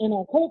that in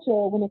our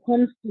culture, when it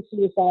comes to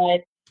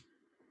suicide,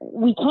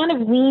 we kind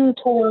of lean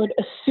toward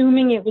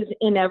assuming it was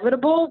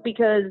inevitable,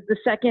 because the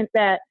second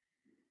that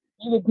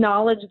you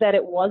acknowledge that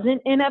it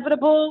wasn't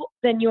inevitable,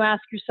 then you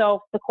ask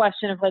yourself the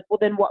question of well,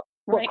 then what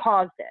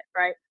caused it,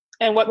 right?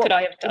 And what could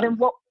I have done?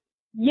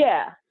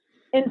 Yeah.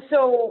 And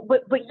so,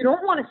 but you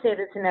don't want to say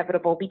that it's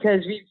inevitable, because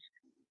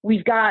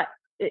we've got,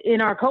 in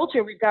our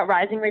culture, we've got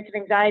rising rates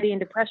of anxiety and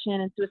depression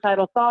and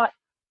suicidal thought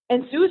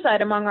and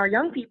suicide among our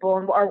young people.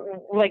 And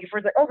if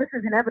we're like, oh, this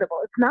is inevitable.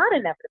 It's not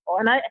inevitable.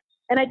 And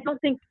I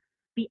don't think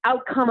the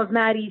outcome of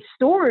Maddie's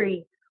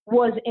story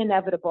was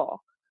inevitable,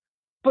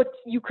 but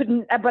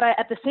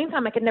at the same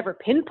time, I could never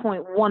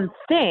pinpoint one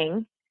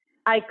thing.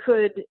 I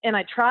could, and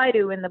I try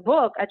to in the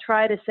book, I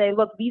try to say,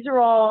 look, these are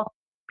all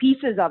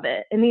pieces of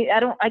it. And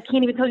I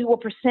can't even tell you what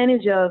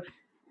percentage of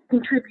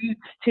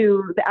contributes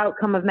to the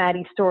outcome of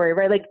Maddie's story,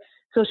 right? Like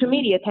social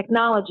media,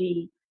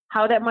 technology,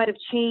 how that might have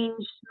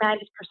changed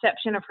Maddie's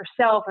perception of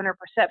herself and her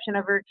perception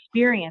of her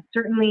experience.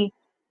 Certainly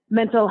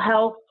mental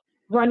health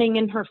running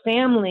in her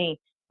family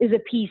is a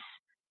piece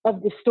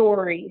of the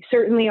story.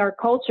 Certainly our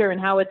culture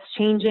and how it's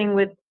changing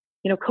with,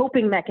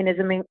 coping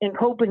mechanism and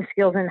coping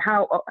skills, and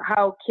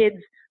how kids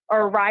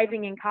are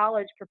arriving in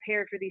college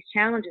prepared for these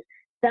challenges.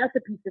 That's a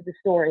piece of the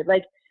story.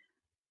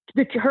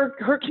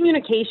 Her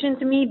communication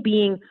to me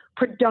being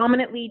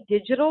predominantly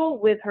digital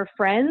with her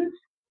friends,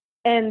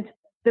 and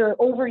the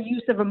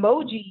overuse of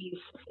emojis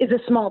is a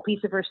small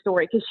piece of her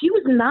story, because she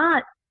was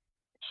not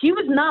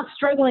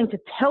struggling to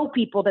tell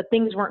people that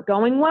things weren't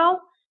going well.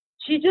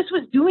 She just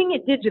was doing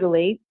it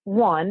digitally,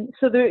 one.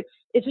 So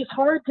it's just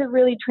hard to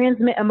really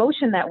transmit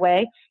emotion that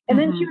way. And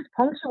then she was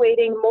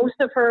punctuating most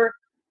of her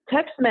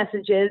text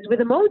messages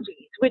with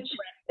emojis, which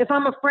if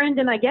I'm a friend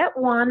and I get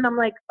one, I'm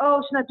like,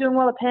 oh, she's not doing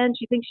well at Penn.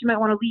 She thinks she might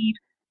want to leave.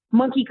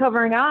 Monkey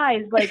covering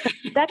eyes.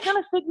 That kind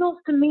of signals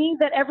to me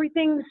that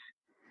everything,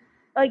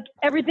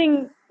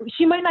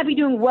 she might not be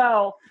doing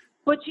well,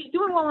 but she's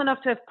doing well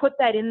enough to have put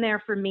that in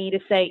there for me to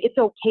say it's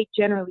okay,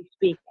 generally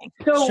speaking.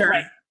 So, sure.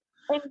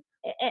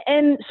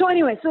 And so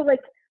anyway,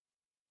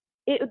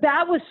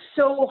 that was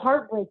so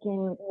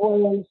heartbreaking,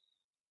 was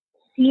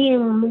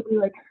seeing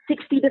maybe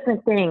 60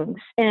 different things.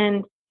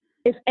 And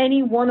if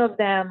any one of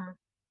them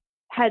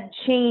had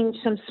changed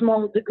some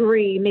small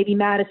degree, maybe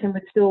Madison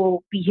would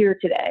still be here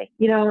today,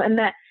 and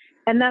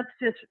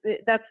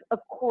that's of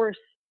course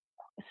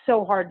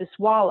so hard to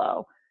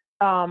swallow,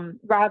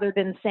 rather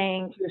than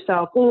saying to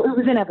yourself, well, it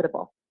was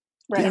inevitable,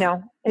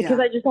 right? Because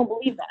I just don't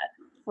believe that.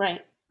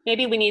 Right.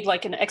 Maybe we need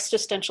an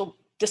existential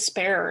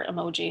despair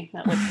emoji.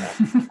 That would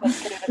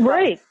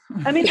right.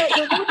 I mean, the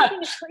whole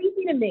thing is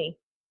crazy to me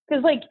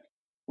because like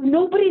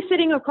nobody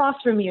sitting across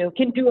from you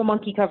can do a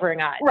monkey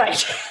covering eyes.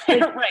 Right.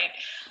 Like, right.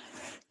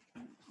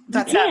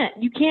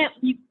 You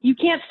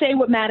can't say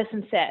what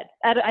Madison said.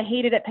 I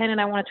hate it at Penn and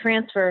I want to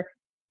transfer.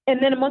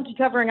 And then a monkey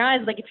covering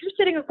eyes, like if you're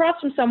sitting across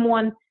from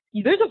someone,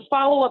 there's a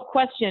follow-up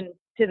question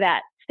to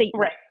that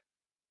statement. Right.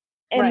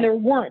 And there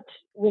weren't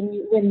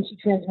when she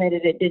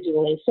transmitted it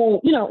digitally. So,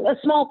 a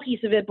small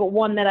piece of it, but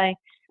one that I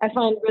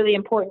find really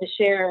important to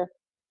share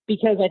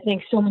because I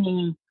think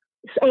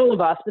all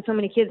of us, but so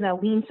many kids now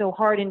lean so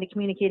hard into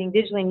communicating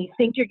digitally and you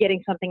think you're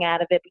getting something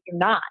out of it, but you're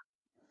not.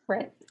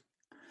 Right.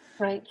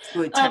 Right.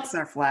 Really texts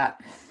are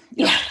flat.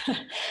 Yeah.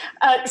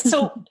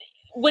 So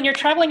when you're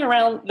traveling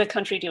around the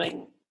country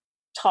doing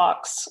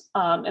talks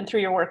and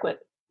through your work with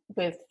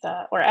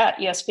or at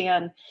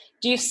ESPN,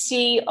 do you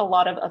see a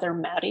lot of other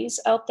Maddies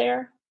out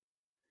there?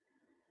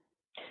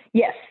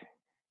 Yes.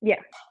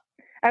 Yeah.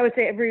 I would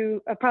say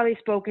I've probably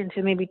spoken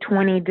to maybe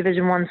 20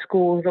 Division I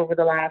schools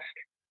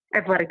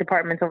athletic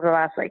departments over the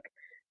last like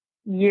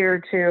year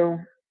or two.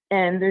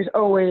 And there's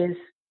always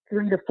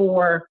 3 to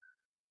 4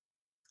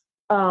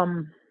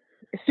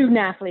 student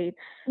athletes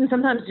and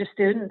sometimes just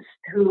students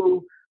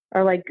who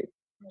are like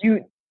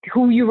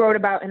who you wrote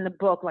about in the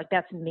book, like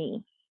that's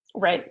me.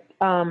 Right.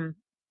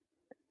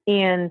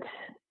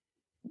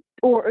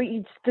 Or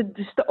it's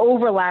just the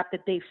overlap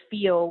that they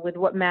feel with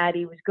what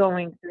Maddie was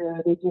going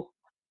through. They just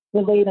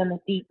relate on a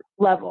deep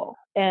level.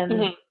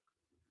 And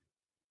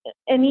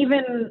and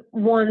even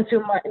ones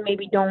who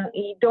maybe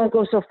don't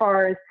go so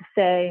far as to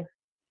say,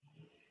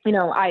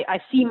 I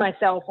see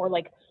myself, or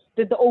like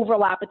the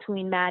overlap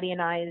between Maddie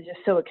and I is just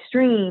so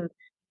extreme.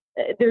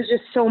 There's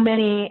just so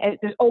many,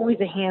 there's always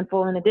a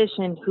handful in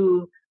addition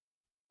who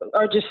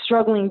are just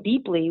struggling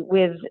deeply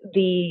with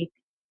the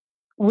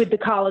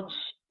college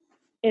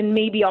and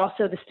maybe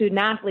also the student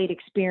athlete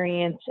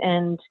experience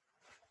and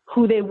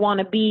who they want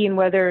to be and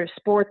whether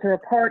sports are a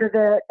part of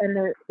it. And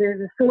there's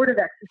a sort of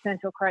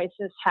existential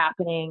crisis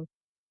happening,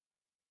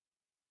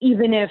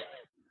 even if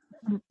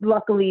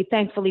luckily,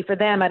 thankfully for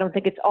them, I don't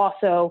think it's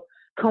also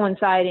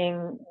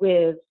coinciding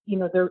with,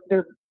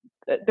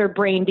 their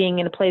brain being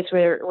in a place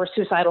where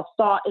suicidal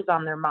thought is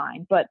on their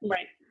mind. But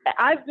right.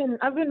 I've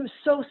been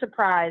so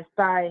surprised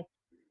by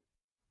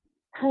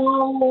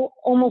how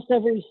almost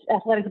every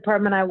athletic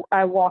department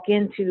I walk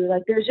into,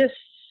 like there's just,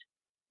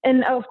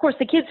 and of course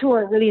the kids who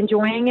are really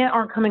enjoying it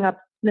aren't coming up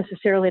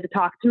necessarily to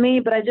talk to me,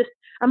 but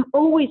I'm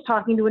always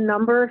talking to a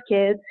number of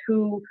kids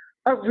who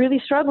are really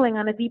struggling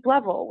on a deep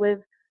level with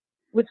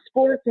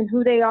sports and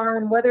who they are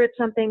and whether it's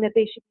something that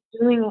they should be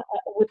doing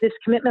with this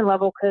commitment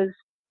level, because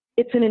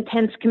it's an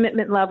intense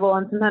commitment level.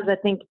 And sometimes I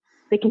think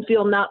they can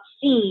feel not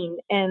seen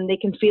and they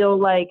can feel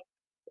like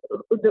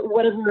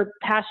whatever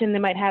passion they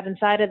might have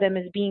inside of them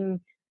is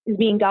being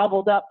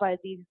gobbled up by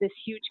this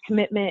huge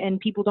commitment, and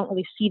people don't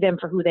really see them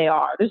for who they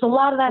are. There's a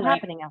lot of that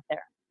happening out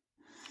there.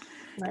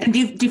 Right. And do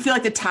you feel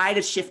like the tide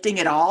is shifting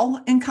at all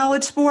in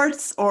college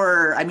sports?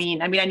 Or, I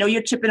mean, I know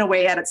you're chipping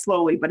away at it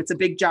slowly, but it's a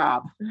big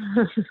job.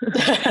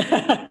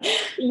 I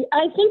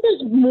think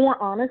there's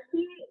more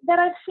honesty that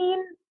I've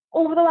seen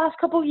over the last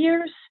couple of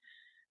years.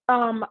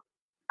 I'm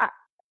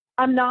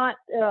not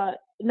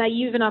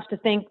naive enough to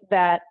think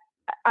that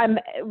I'm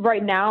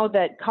right now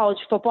that college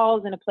football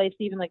is in a place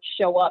to even like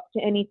show up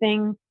to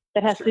anything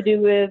that has to do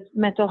with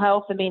mental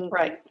health. I mean,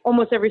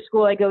 almost every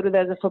school I go to,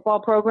 there's a football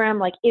program.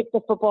 Like if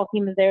the football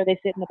team is there, they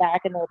sit in the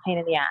back and they're a pain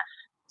in the ass.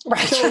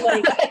 Right. So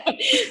like,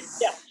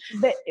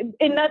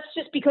 and that's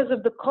just because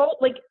of the cult.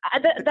 Like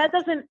that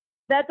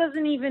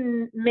doesn't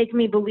even make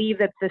me believe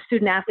that the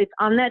student athletes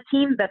on that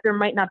team, that there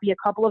might not be a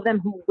couple of them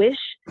who wish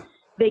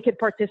they could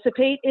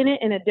participate in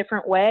it in a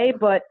different way.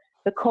 But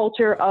the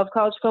culture of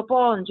college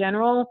football in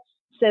general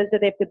says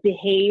that they have to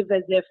behave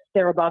as if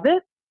they're above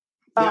it.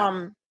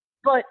 Yeah.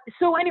 But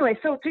so anyway,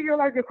 so to your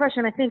larger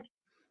question, I think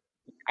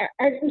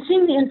I've been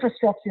seeing the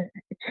infrastructure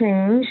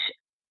change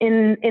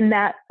in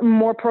that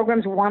more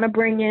programs want to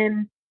bring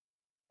in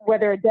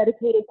whether a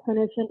dedicated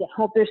clinician to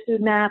help their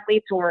student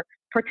athletes or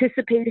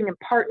participating and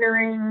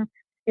partnering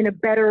in a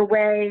better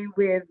way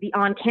with the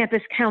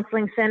on-campus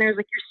counseling centers.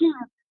 Like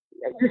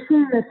you're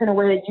seeing this in a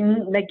way that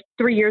you, like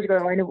 3 years ago,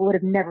 I would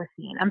have never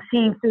seen. I'm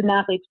seeing student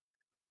athletes,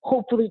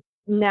 hopefully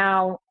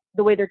now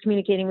the way they're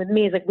communicating with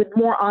me is like with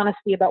more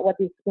honesty about what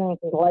the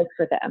experience is like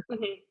for them.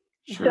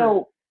 Mm-hmm. Sure.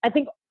 So I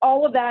think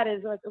all of that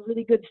is like a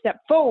really good step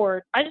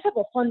forward. I just have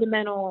a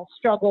fundamental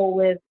struggle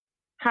with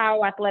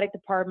how athletic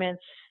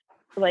departments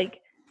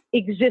like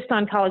exist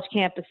on college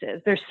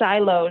campuses. They're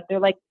siloed. They're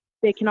like,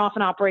 they can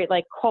often operate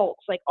like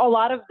cults. Like a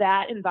lot of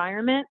that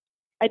environment,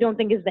 I don't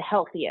think is the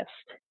healthiest.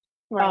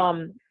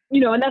 Right.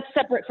 And that's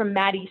separate from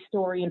Maddie's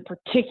story in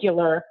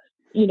particular.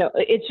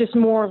 It's just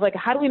more of like,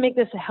 how do we make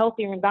this a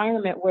healthier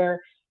environment where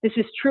this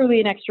is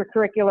truly an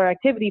extracurricular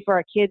activity for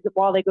our kids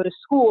while they go to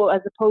school, as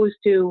opposed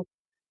to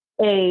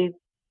a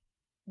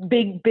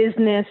big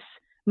business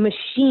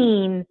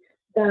machine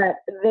that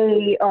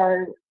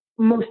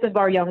most of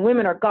our young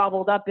women are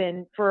gobbled up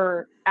in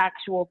for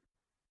actual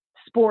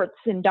sports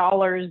and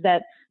dollars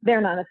that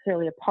they're not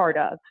necessarily a part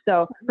of.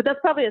 So, but that's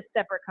probably a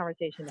separate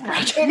conversation to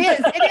have. It is,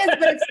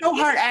 but it's so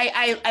hard.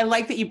 I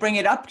like that you bring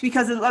it up,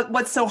 because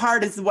what's so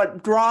hard is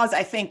what draws,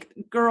 I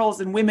think, girls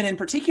and women in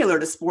particular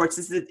to sports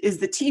is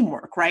the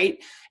teamwork,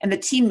 right? And the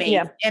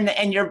teammates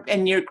and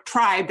your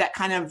tribe that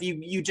kind of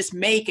you just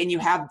make, and you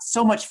have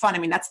so much fun. I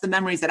mean, that's the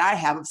memories that I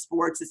have of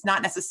sports. It's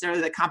not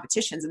necessarily the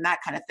competitions and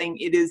that kind of thing.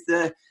 It is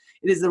the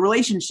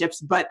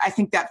relationships, but I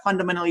think that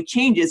fundamentally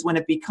changes when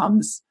it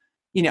becomes,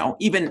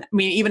 even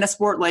a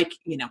sport like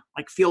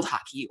field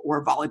hockey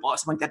or volleyball or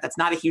something like that, that's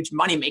not a huge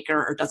moneymaker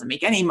or doesn't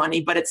make any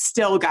money, but it's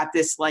still got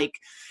this like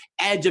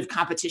edge of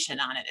competition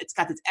on it. It's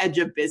got this edge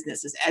of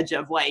business, this edge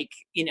of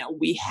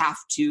we have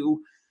to,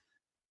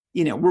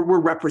 we're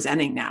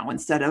representing now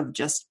instead of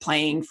just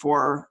playing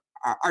for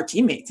our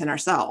teammates and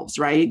ourselves,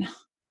 right?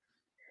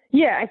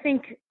 Yeah, I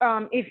think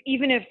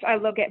if I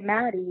look at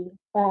Maddie,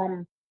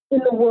 in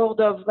the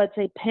world of, let's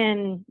say,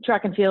 Penn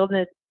track and field,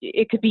 and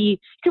it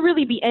could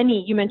really be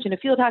any, you mentioned a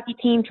field hockey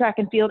team, track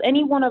and field,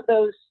 any one of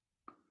those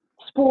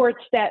sports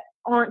that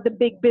aren't the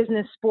big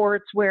business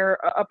sports where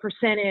a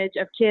percentage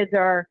of kids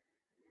are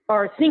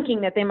thinking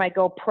that they might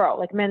go pro,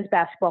 like men's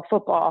basketball,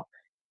 football.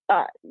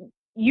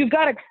 You've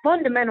got a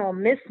fundamental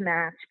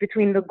mismatch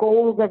between the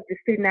goals of the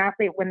student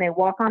athlete when they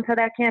walk onto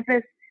that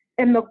campus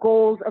and the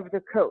goals of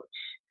the coach.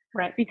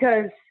 Right.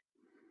 Because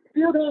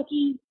field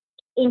hockey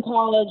in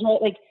college,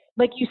 right,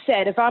 like you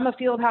said, if I'm a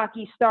field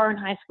hockey star in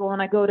high school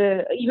and I go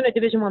to even a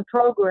Division I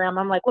program,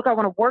 I'm like, look, I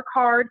want to work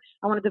hard.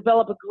 I want to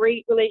develop a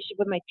great relationship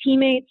with my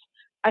teammates.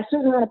 I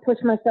certainly want to push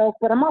myself,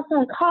 but I'm also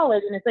in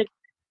college, and it's like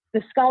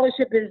the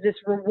scholarship is this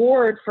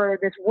reward for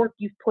this work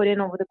you've put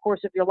in over the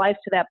course of your life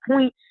to that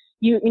point.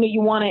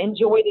 You want to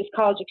enjoy this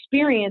college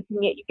experience,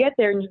 and yet you get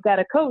there and you've got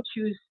a coach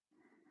who's,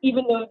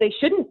 even though they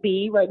shouldn't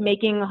be, right,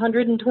 making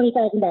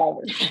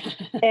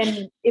 $120,000.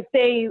 And if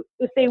they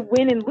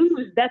win and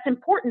lose, that's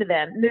important to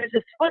them. And there's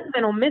this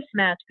fundamental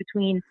mismatch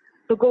between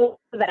the goals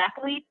of the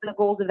athlete and the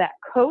goals of that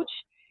coach,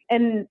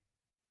 and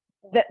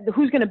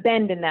who's going to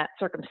bend in that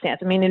circumstance.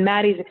 I mean, in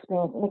Maddie's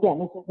experience, and again,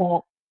 this is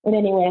not in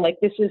any way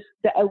this is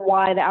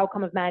why the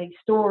outcome of Maddie's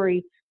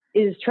story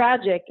is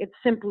tragic. It's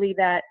simply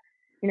that,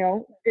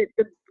 the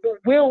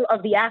will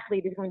of the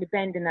athlete is going to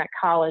bend in that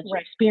college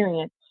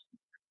experience.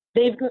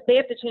 They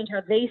have to change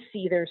how they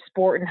see their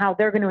sport and how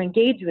they're going to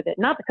engage with it,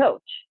 not the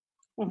coach.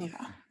 Mm-hmm.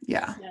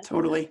 Yeah,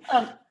 totally.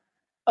 I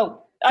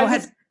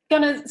was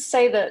going to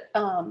say that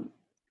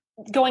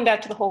going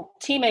back to the whole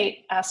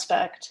teammate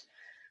aspect,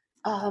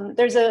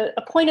 there's a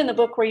point in the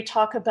book where you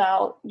talk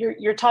about,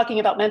 you're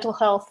talking about mental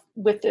health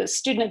with the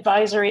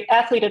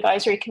athlete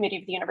advisory committee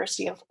of the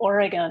University of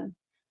Oregon.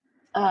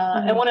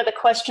 And one of the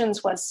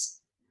questions was,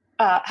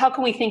 how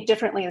can we think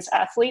differently as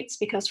athletes?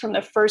 Because from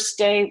the first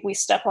day we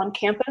step on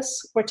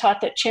campus, we're taught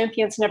that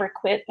champions never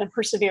quit and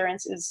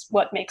perseverance is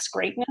what makes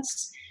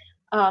greatness.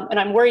 And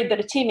I'm worried that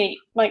a teammate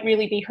might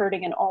really be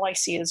hurting and all I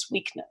see is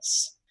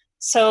weakness.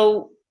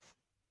 So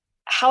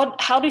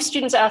how do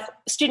student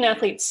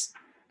athletes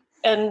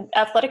and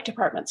athletic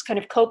departments kind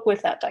of cope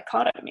with that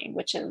dichotomy,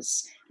 which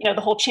is,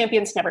 the whole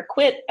champions never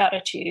quit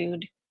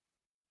attitude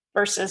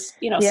versus,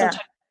 sometimes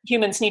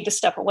humans need to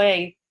step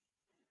away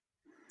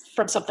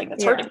from something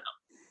that's hurting them.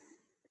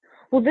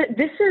 Well,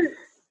 this is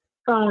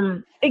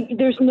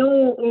there's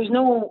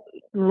no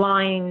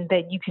line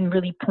that you can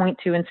really point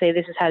to and say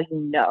this is how you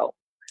know,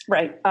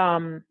 right?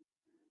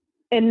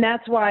 And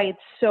that's why it's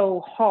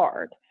so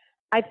hard.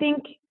 I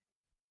think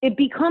it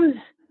becomes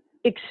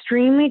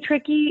extremely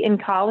tricky in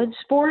college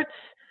sports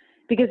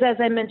because, as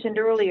I mentioned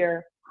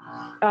earlier,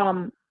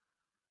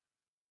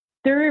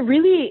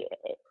 every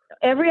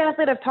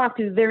athlete I've talked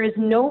to, there is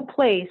no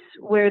place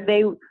where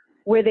they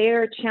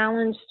are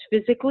challenged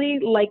physically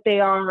like they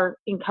are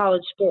in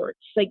college sports.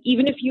 Like,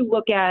 even if you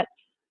look at,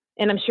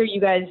 and I'm sure you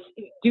guys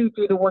do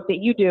through the work that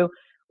you do,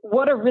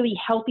 what a really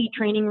healthy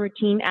training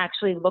routine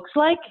actually looks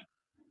like,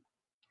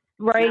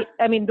 right?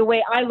 Yeah. I mean, the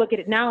way I look at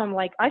it now, I'm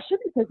like, I should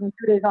be taking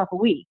 2 days off a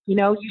week.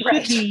 You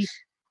should be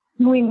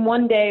doing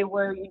one day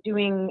where you're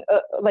doing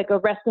a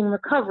rest and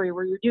recovery,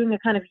 where you're doing a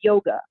kind of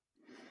yoga.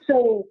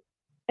 So,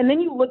 and then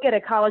you look at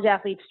a college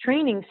athlete's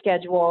training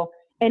schedule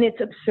and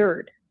it's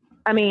absurd.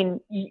 I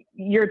mean,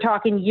 you're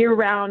talking year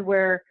round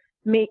where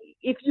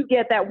if you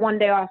get that 1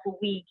 day off a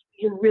week,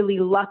 you're really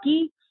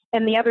lucky.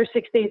 And the other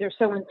 6 days are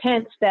so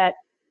intense that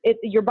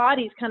your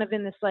body's kind of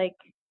in this like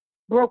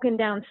broken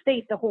down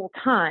state the whole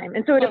time.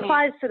 And so it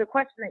applies to the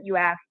question that you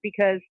asked,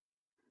 because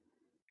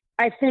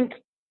I think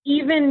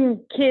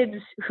even kids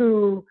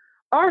who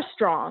are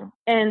strong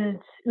and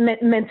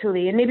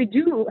mentally and maybe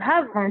do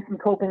have learned some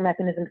coping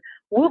mechanisms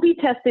will be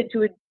tested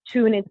to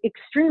an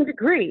extreme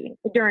degree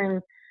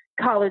during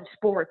college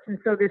sports. And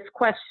so this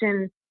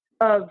question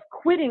of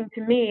quitting,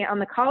 to me, on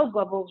the college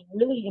level is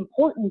really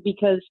important,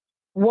 because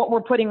what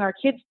we're putting our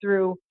kids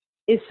through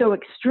is so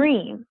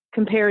extreme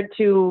compared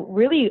to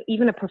really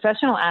even a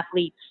professional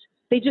athletes.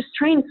 They just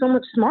train so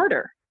much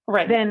smarter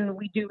than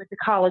we do at the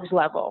college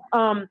level.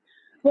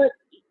 But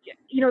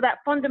that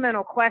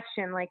fundamental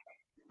question, like,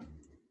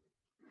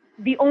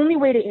 the only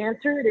way to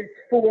answer it is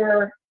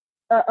for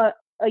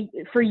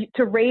for you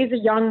to raise a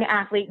young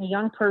athlete and a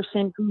young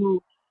person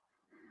who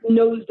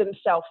knows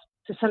themselves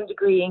to some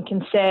degree and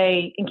can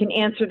say and can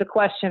answer the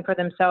question for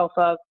themselves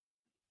of,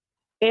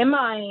 am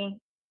I,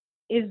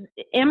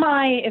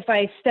 if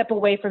I step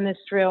away from this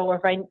drill, or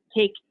if I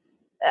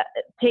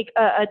take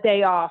a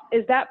day off,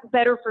 is that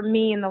better for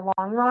me in the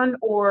long run,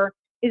 or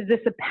is this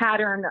a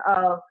pattern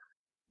of,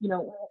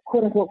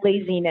 quote unquote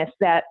laziness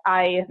that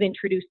I have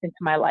introduced into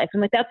my life?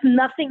 And like, that's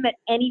nothing that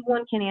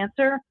anyone can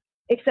answer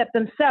except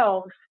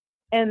themselves.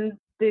 And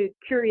the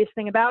curious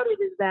thing about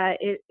it is that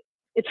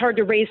it's hard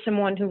to raise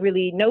someone who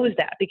really knows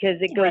that, because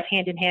it goes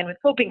hand in hand with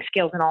coping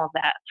skills and all of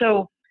that.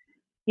 So,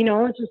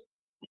 it's just,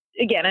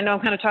 again, I know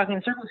I'm kind of talking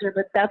in circles here,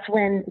 but that's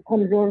when it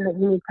comes in that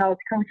you need college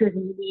coaches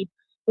and you need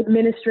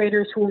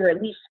administrators who are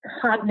at least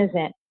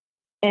cognizant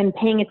and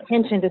paying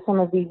attention to some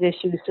of these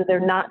issues, so they're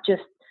not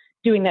just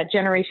doing that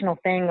generational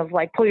thing of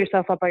like, pull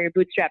yourself up by your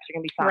bootstraps, you're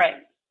going to be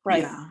fine.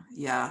 Right.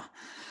 Yeah.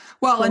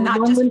 Well, so, and not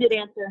just long-winded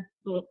answer.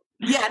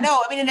 Yeah,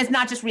 no, I mean, and it's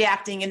not just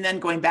reacting and then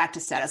going back to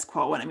status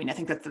quo. And I mean, I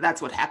think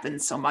that's what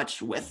happens so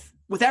much with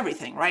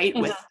everything, right?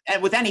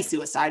 Mm-hmm. With any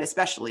suicide,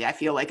 especially, I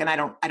feel like, and I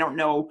don't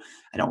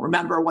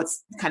remember what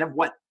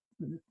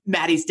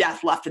Maddie's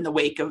death left in the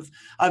wake of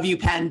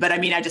UPenn. But I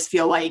mean, I just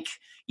feel like,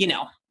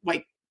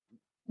 like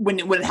when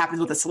it happens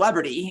with a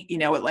celebrity,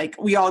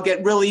 we all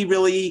get really,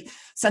 really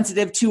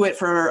sensitive to it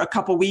for a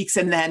couple weeks,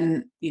 and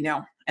then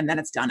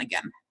it's done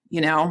again,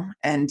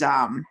 and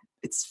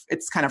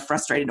it's kind of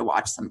frustrating to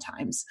watch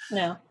sometimes.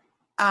 Yeah.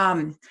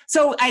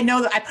 So I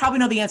know that I probably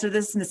know the answer to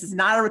this, and this is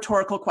not a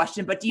rhetorical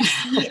question, but do you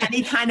see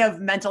any kind of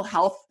mental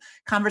health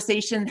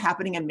conversation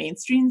happening in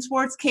mainstream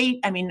sports, Kate?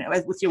 I mean,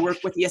 with your work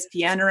with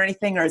ESPN or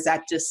anything, or is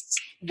that just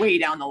way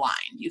down the line,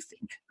 you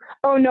think?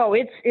 Oh, no,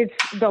 it's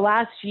the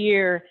last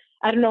year.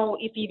 I don't know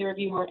if either of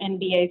you are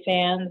NBA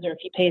fans or if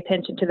you pay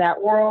attention to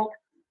that world.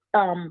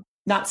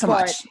 Not so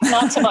much.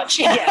 Not so much.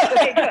 Yeah.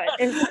 Okay, good.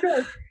 And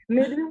sure,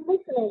 maybe the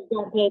listeners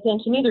don't pay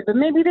attention either, but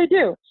maybe they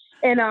do.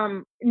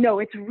 And no,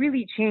 it's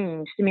really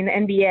changed. I mean, the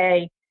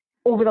NBA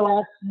over the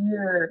last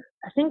year,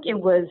 I think it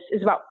was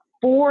about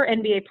 4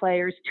 NBA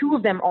players, 2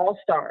 of them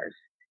all-stars,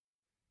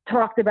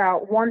 talked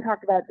about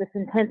this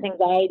intense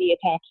anxiety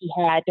attack he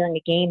had during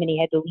a game and he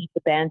had to leave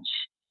the bench.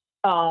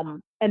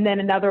 And then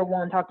another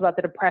one talked about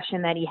the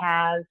depression that he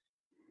has.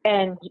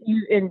 And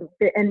in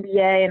the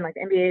NBA and like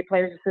the NBA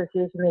Players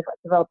Association,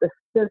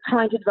 they're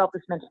trying to develop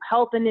this mental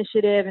health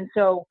initiative. And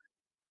so,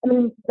 I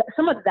mean,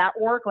 some of that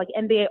work, like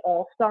NBA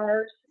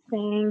All-Stars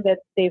saying that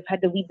they've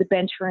had to leave the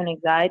bench for an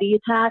anxiety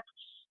attack.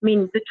 I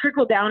mean, the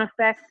trickle down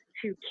effect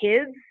to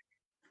kids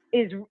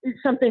is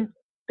something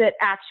that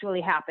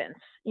actually happens.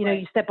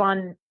 You step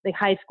on the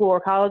high school or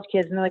college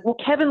kids and they're like, well,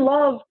 Kevin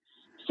Love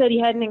said he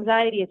had an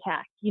anxiety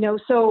attack,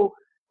 so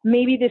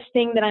maybe this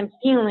thing that I'm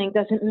feeling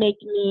doesn't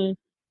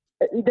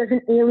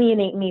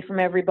alienate me from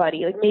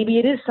everybody. Like maybe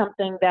it is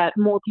something that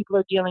more people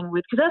are dealing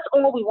with, because that's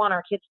all we want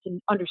our kids to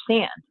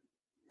understand,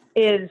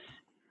 is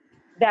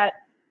that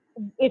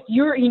if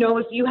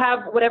you have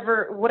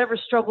whatever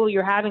struggle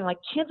you're having, like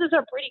chances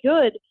are pretty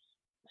good,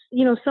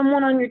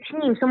 someone on your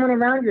team, someone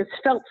around you has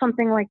felt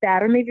something like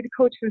that, or maybe the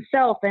coach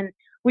himself. And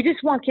we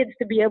just want kids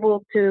to be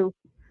able to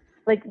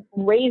like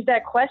raise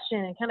that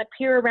question and kind of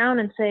peer around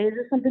and say, is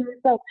this something you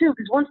felt too?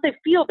 Because once they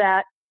feel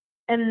that,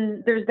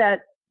 and there's that,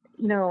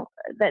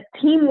 that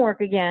teamwork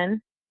again,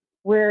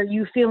 where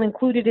you feel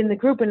included in the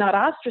group and not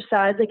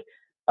ostracized. Like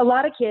a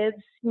lot of kids,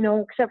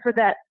 except for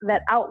that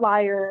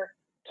outlier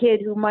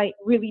kid who might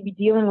really be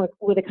dealing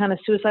with a kind of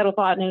suicidal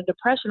thought and a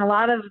depression, a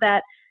lot of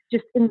that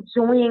just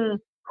enjoying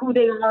who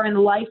they are in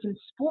life and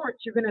sports,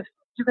 you're going to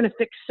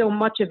fix so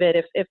much of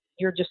it if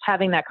you're just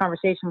having that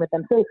conversation with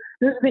them. So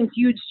there's been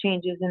huge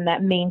changes in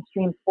that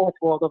mainstream sports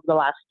world over the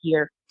last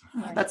year.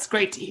 That's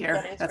great to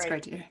hear. That's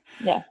great to hear.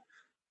 Yeah.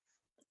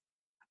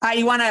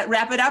 You want to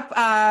wrap it up?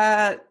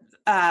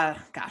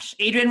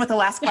 Adrian with the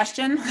last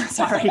question.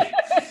 Sorry.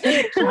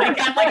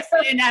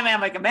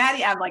 I'm like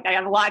Maddie. I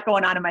have a lot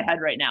going on in my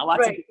head right now.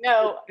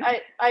 No,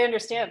 I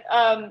understand.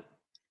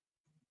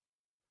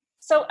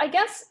 So I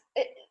guess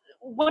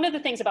one of the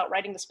things about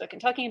writing this book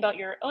and talking about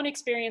your own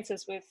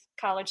experiences with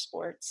college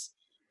sports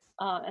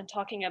and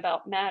talking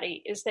about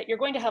Maddie is that you're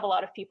going to have a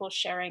lot of people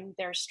sharing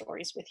their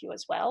stories with you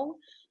as well.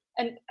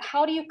 And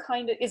how do you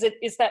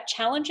is that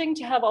challenging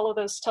to have all of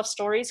those tough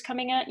stories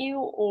coming at you,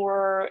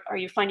 or are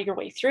you finding your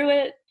way through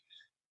it?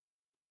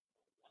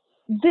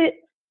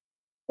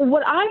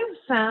 What I've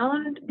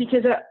found,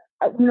 because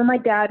my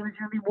dad was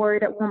really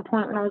worried at one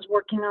point when I was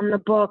working on the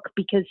book,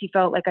 because he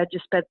felt like I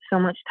just spent so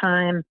much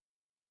time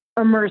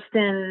immersed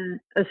in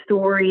a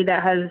story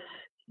that has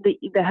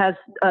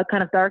a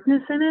kind of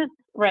darkness in it.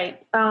 Right.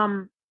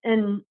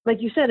 And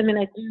like you said, I mean,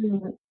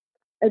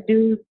 I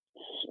do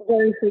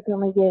very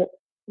frequently get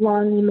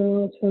long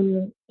emails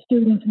from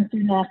students and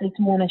student athletes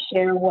who want to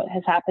share what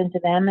has happened to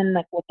them and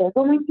like what they're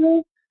going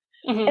through.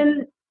 Mm-hmm.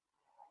 And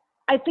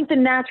I think the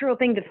natural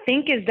thing to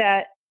think is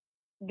that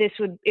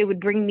it would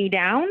bring me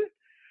down,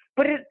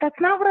 but that's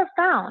not what I've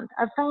found.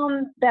 I've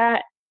found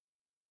that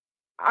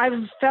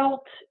I've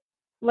felt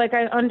like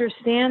I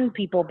understand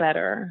people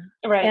better.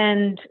 Right.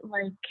 And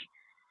like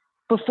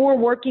before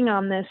working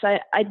on this, I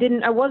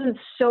wasn't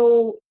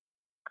so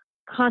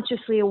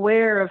consciously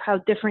aware of how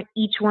different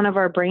each one of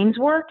our brains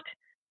worked.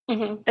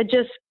 Mm-hmm. I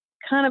just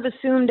kind of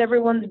assumed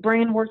everyone's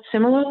brain worked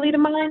similarly to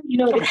mine, in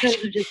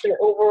terms of just their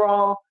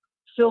overall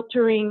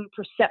filtering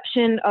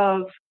perception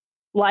of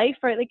life,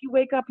 right? Like you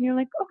wake up and you're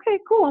like, okay,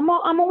 cool,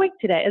 I'm awake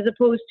today, as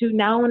opposed to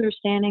now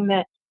understanding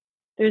that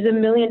there's a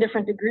million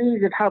different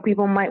degrees of how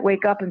people might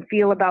wake up and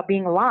feel about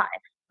being alive.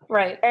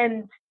 Right.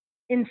 And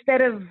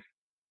instead of,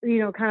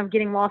 kind of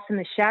getting lost in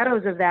the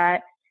shadows of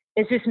that,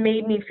 it's just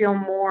made me feel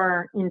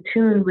more in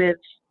tune with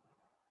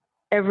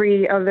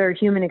every other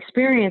human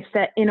experience,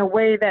 that in a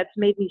way that's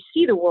made me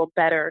see the world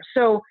better.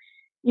 So,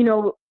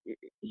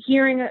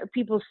 hearing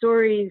people's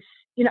stories,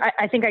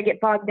 I think I get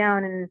bogged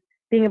down in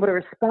being able to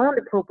respond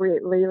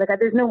appropriately. Like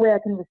there's no way I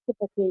can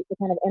reciprocate the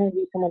kind of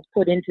energy someone's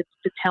put into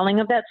the telling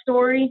of that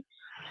story,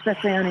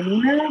 especially on an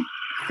email.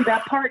 So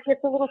that part gets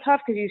a little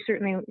tough because you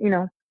certainly,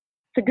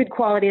 it's a good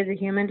quality as a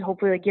human to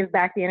hopefully give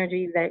back the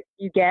energy that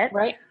you get.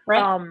 Right.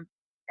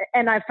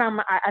 And I find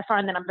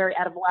that I'm very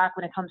out of whack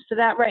when it comes to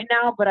that right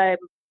now, but I'm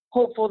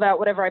hopeful that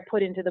whatever I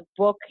put into the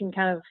book can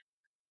kind of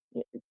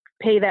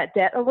pay that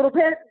debt a little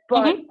bit.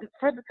 But to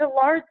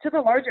the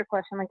larger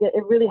question, like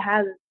it really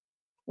has,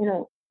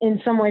 in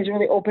some ways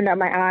really opened up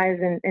my eyes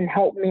and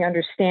helped me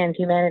understand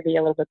humanity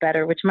a little bit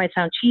better, which might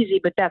sound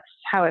cheesy, but that's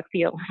how it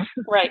feels.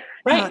 Right.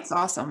 Oh, that's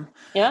awesome.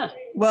 Yeah.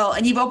 Well,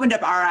 and you've opened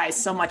up our eyes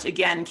so much.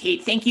 Again,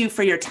 Kate, thank you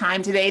for your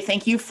time today.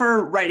 Thank you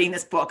for writing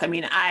this book. I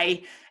mean,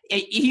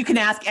 you can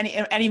ask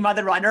any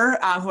mother runner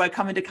who I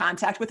come into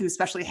contact with, who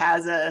especially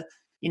has a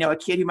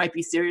kid who might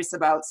be serious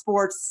about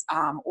sports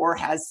or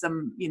has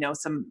some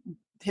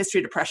history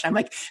of depression. I'm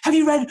like, have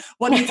you read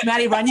What Makes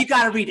Maddie Run? You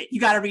got to read it. You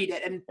got to read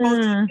it. And both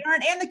the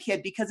parent and the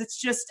kid, because it's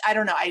just, I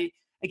don't know. I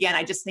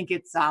just think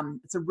it's a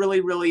really,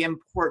 really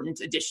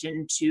important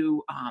addition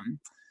to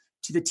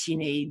the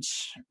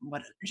teenage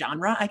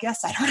genre, I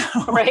guess. I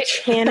don't know. Right.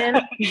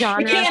 Canon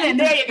genre. Canon.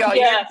 There you go.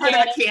 Yeah, you're part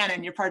of a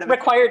canon. You're part of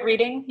required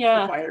reading.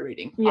 Yeah. Required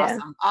reading. Yeah.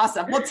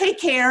 Awesome. Well, take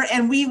care,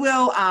 and we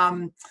will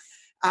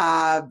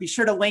be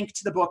sure to link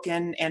to the book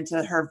and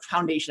to her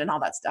foundation and all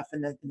that stuff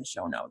in the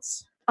show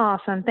notes.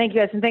 Awesome. Thank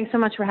you guys. And thanks so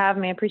much for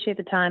having me. I appreciate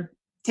the time.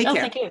 Take care.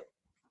 Thank you.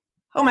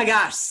 Oh my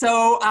gosh.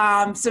 So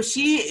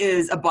she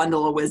is a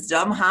bundle of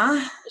wisdom,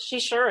 huh?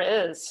 She sure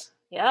is.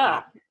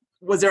 Yeah.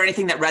 Was there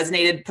anything that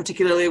resonated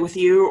particularly with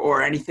you,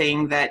 or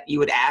anything that you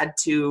would add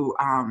to,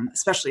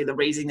 especially the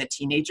raising the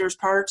teenagers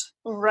part?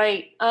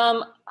 Right.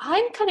 I'm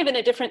kind of in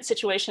a different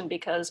situation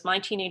because my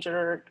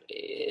teenager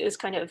is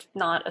kind of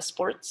not a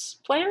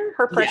sports player.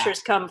 Her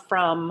pressures come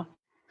from,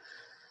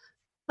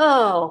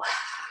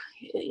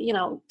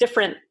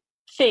 different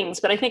things,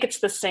 but I think it's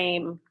the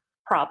same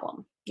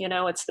problem.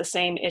 It's the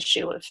same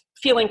issue of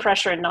feeling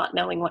pressure and not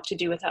knowing what to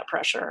do with that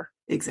pressure.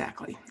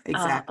 Exactly.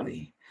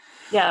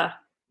 Yeah.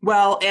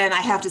 Well, and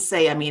I have to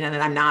say, I mean,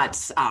 and I'm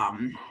not,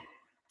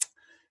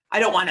 I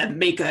don't want to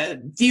make a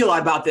deal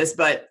about this,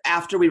 but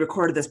after we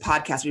recorded this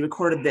podcast, we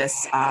recorded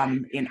this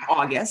in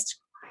August,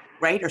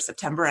 right? Or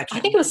September? I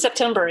think it was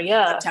September.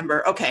 Yeah.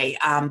 September. Okay.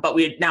 But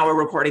we're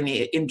recording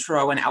the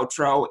intro and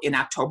outro in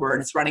October,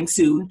 and it's running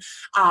soon.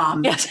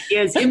 Yes.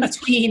 Is in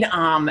between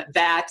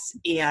that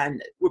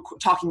and we're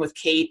talking with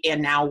Kate.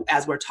 And now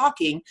as we're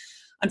talking,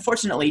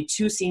 unfortunately,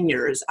 2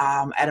 seniors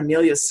at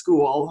Amelia's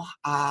school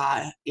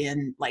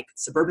in like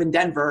suburban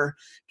Denver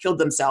killed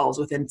themselves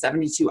within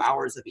 72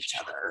 hours of each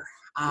other.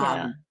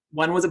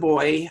 One was a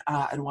boy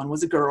and one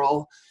was a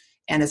girl.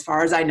 And as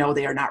far as I know,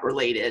 they are not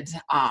related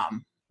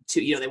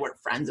they weren't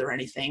friends or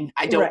anything.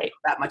 I don't know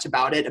that much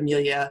about it.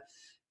 Amelia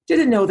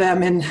didn't know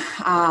them. And,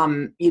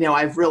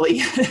 I've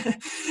really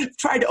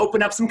tried to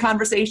open up some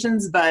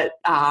conversations, but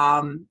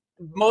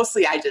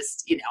mostly I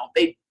just,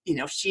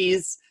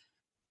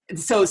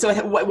 So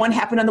one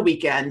happened on the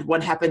weekend, one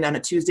happened on a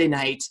Tuesday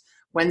night.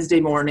 Wednesday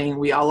morning,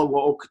 we all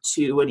awoke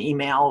to an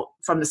email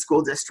from the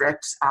school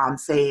district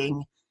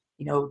saying,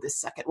 the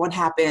second one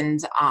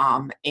happened,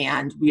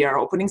 and we are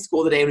opening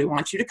school today, and we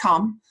want you to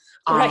come.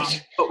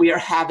 But we are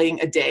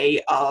having a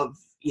day of,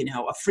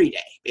 a free day,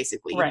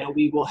 basically. Right.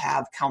 We will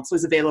have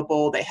counselors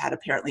available. They had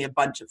apparently a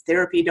bunch of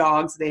therapy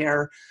dogs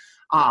there.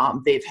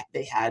 They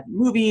had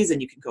movies, and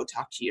you can go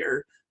talk to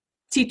your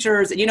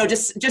teachers,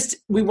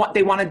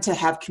 they wanted to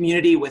have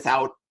community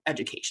without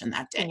education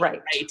that day.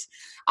 Right.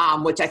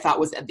 Which I thought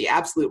was the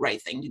absolute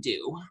right thing to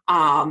do.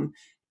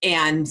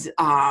 And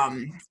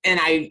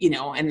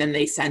then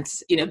they sent,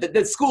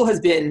 the school has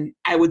been,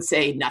 I would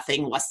say,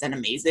 nothing less than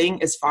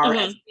amazing as far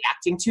as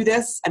reacting to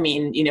this. I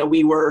mean,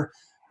 we're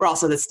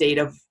also the state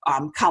of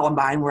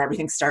Columbine where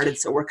everything started.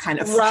 So we're kind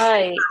of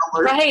right.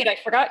 I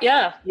forgot.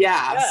 Yeah.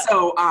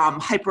 So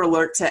hyper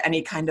alert to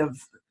any kind of,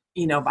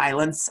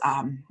 violence,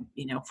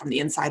 from the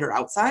inside or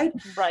outside.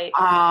 Right.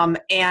 So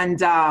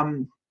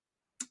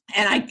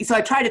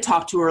I tried to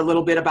talk to her a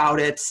little bit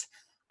about it.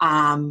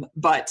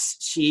 But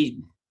she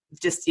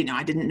just,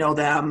 I didn't know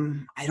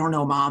them. I don't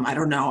know, Mom. I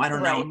don't know.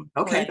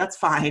 Okay, right. That's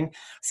fine.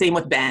 Same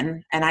with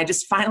Ben. And I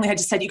just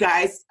said, you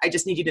guys, I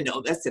just need you to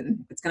know this.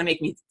 And it's going to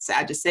make me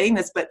sad just saying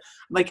this, but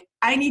like,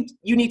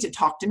 you need to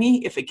talk to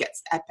me if it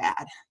gets that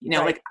bad.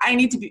 Right. Like I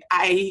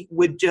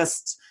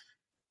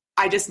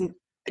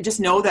just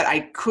know that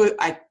I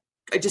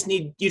just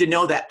need you to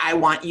know that I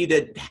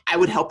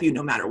would help you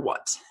no matter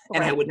what.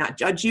 And I would not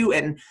judge you.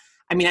 And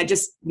I mean, I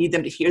just need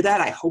them to hear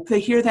that. I hope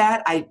they hear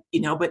that.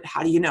 But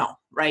how do you know?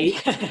 Right.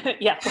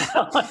 Yeah.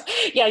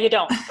 Yeah, you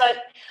don't. But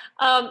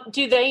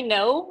do they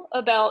know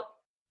about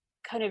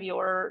kind of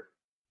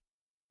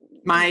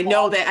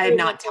no, that I have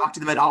not talked to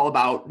them at all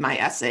about my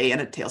essay and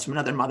A Tales from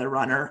Another Mother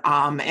Runner.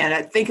 And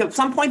I think at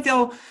some point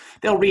they'll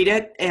read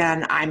it,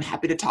 and I'm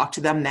happy to talk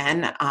to them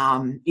then.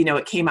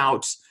 It came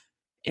out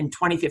in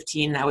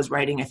 2015, and I was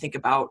writing, I think,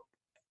 about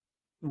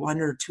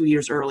 1 or 2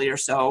 years earlier.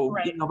 So,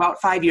 right.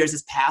 About 5 years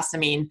has passed. I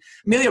mean,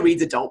 Amelia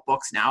reads adult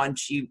books now, and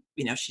she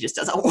just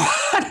doesn't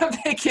want to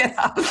pick it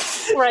up.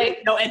 Right.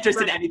 No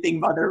interest in anything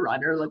Mother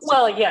Runner.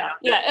 Yeah.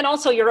 And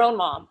also your own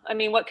mom. I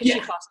mean, what could she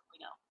possibly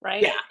know?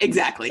 Right. Yeah,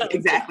 exactly.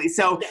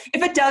 So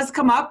if it does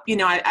come up,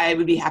 I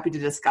would be happy to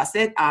discuss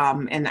it.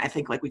 And I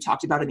think, like we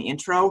talked about in the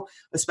intro,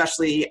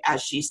 especially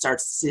as she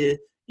starts to,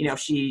 if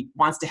she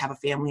wants to have a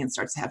family and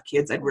starts to have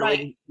kids, I'd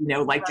really,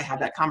 like to have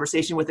that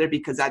conversation with her,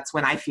 because that's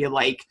when I feel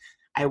like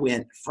I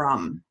went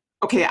from,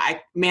 okay,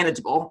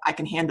 manageable, I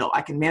can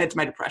manage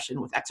my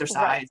depression with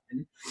exercise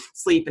and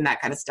sleep and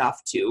that kind of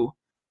stuff, to,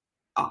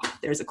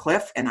 there's a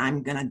cliff and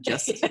I'm going to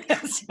just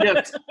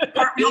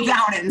cartwheel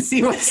down it and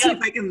see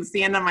if I can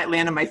land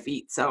on my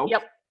feet. So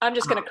I'm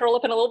just going to curl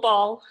up in a little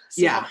ball.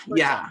 Yeah.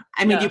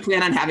 I mean, do you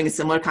plan on having a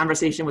similar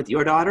conversation with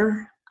your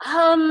daughter?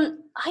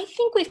 I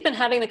think we've been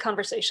having the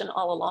conversation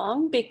all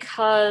along,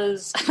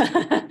 because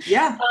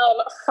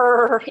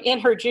in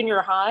her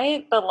junior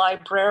high, the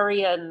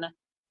librarian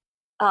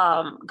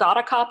got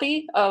a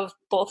copy of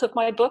both of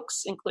my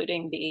books,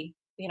 including the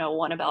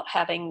one about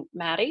having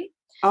Maddie.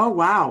 Oh,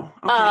 wow.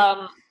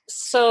 Okay.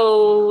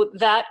 So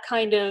that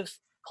kind of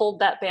pulled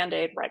that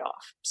Band-Aid right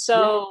off.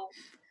 So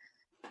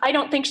I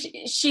don't think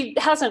she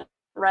hasn't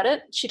read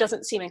it. She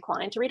doesn't seem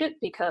inclined to read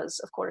it, because,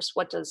 of course,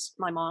 what does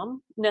my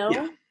mom know?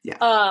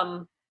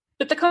 Yeah.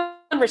 But the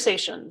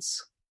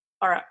conversations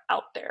are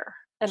out there,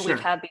 and we've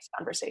had these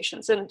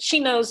conversations, and she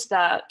knows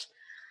that.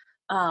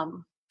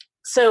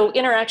 So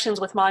interactions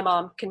with my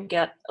mom can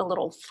get a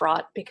little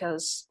fraught,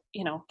 because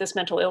this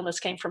mental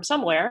illness came from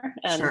somewhere,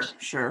 and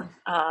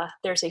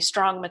there's a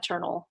strong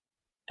maternal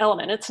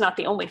element. It's not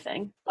the only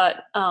thing,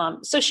 but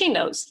so she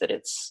knows that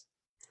it's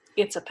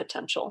a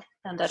potential,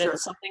 and that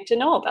it's something to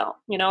know about.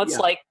 It's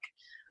like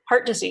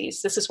heart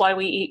disease. This is why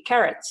we eat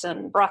carrots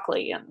and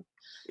broccoli, and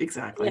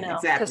exactly,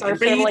 because our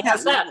family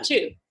has that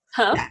too.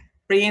 Yeah.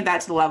 Bringing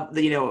that to the level,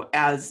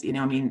 I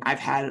mean, I've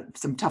had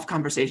some tough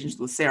conversations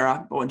with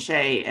Sarah Bowen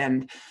Shea,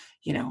 and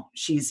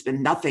she's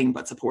been nothing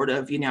but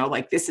supportive.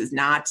 Like, this is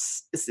not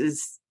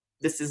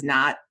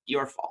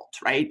your fault,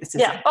 right? This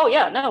is No, the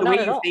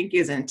way you all. think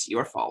isn't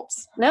your fault.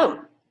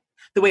 No.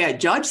 The way I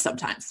judge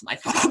sometimes is my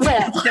fault.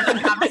 Well,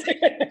 different conversation.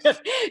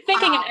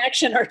 Thinking and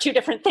action are two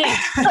different things.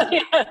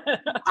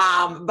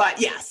 But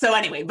yeah. So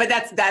anyway, but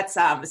that's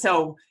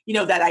so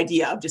that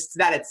idea of just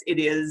that it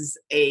is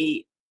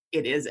a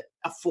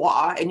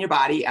flaw in your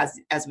body, as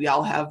we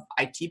all have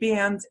IT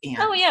bands and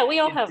we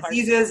all have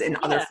diseases and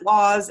other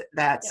flaws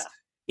that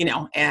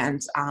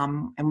and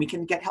we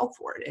can get help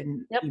for it,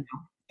 and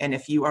and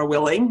if you are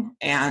willing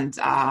and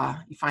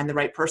you find the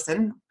right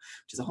person,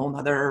 which is a whole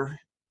nother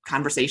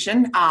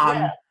conversation.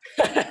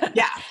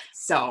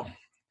 So,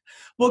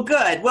 well,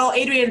 good. Well,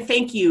 Adrienne,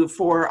 thank you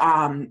for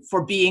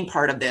being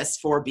part of this,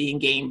 for being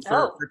game,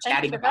 for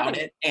chatting about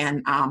it,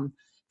 and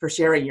for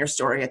sharing your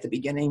story at the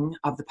beginning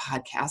of the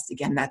podcast.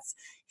 Again, that's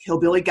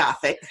Hillbilly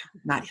Gothic,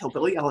 not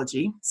Hillbilly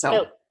Elegy. So,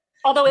 no.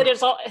 Although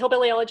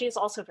Hillbilly Elegy is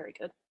also very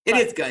good. It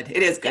is good,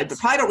 yes. But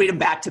probably don't read them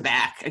back to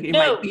back. You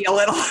might be a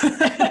little.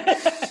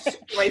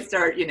 You might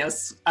start,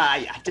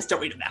 just don't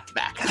read them back to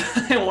back.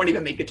 I won't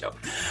even make a joke.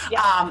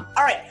 Yeah.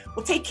 All right.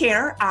 Well, take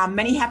care.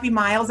 Many happy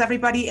miles,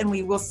 everybody, and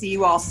we will see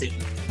you all soon.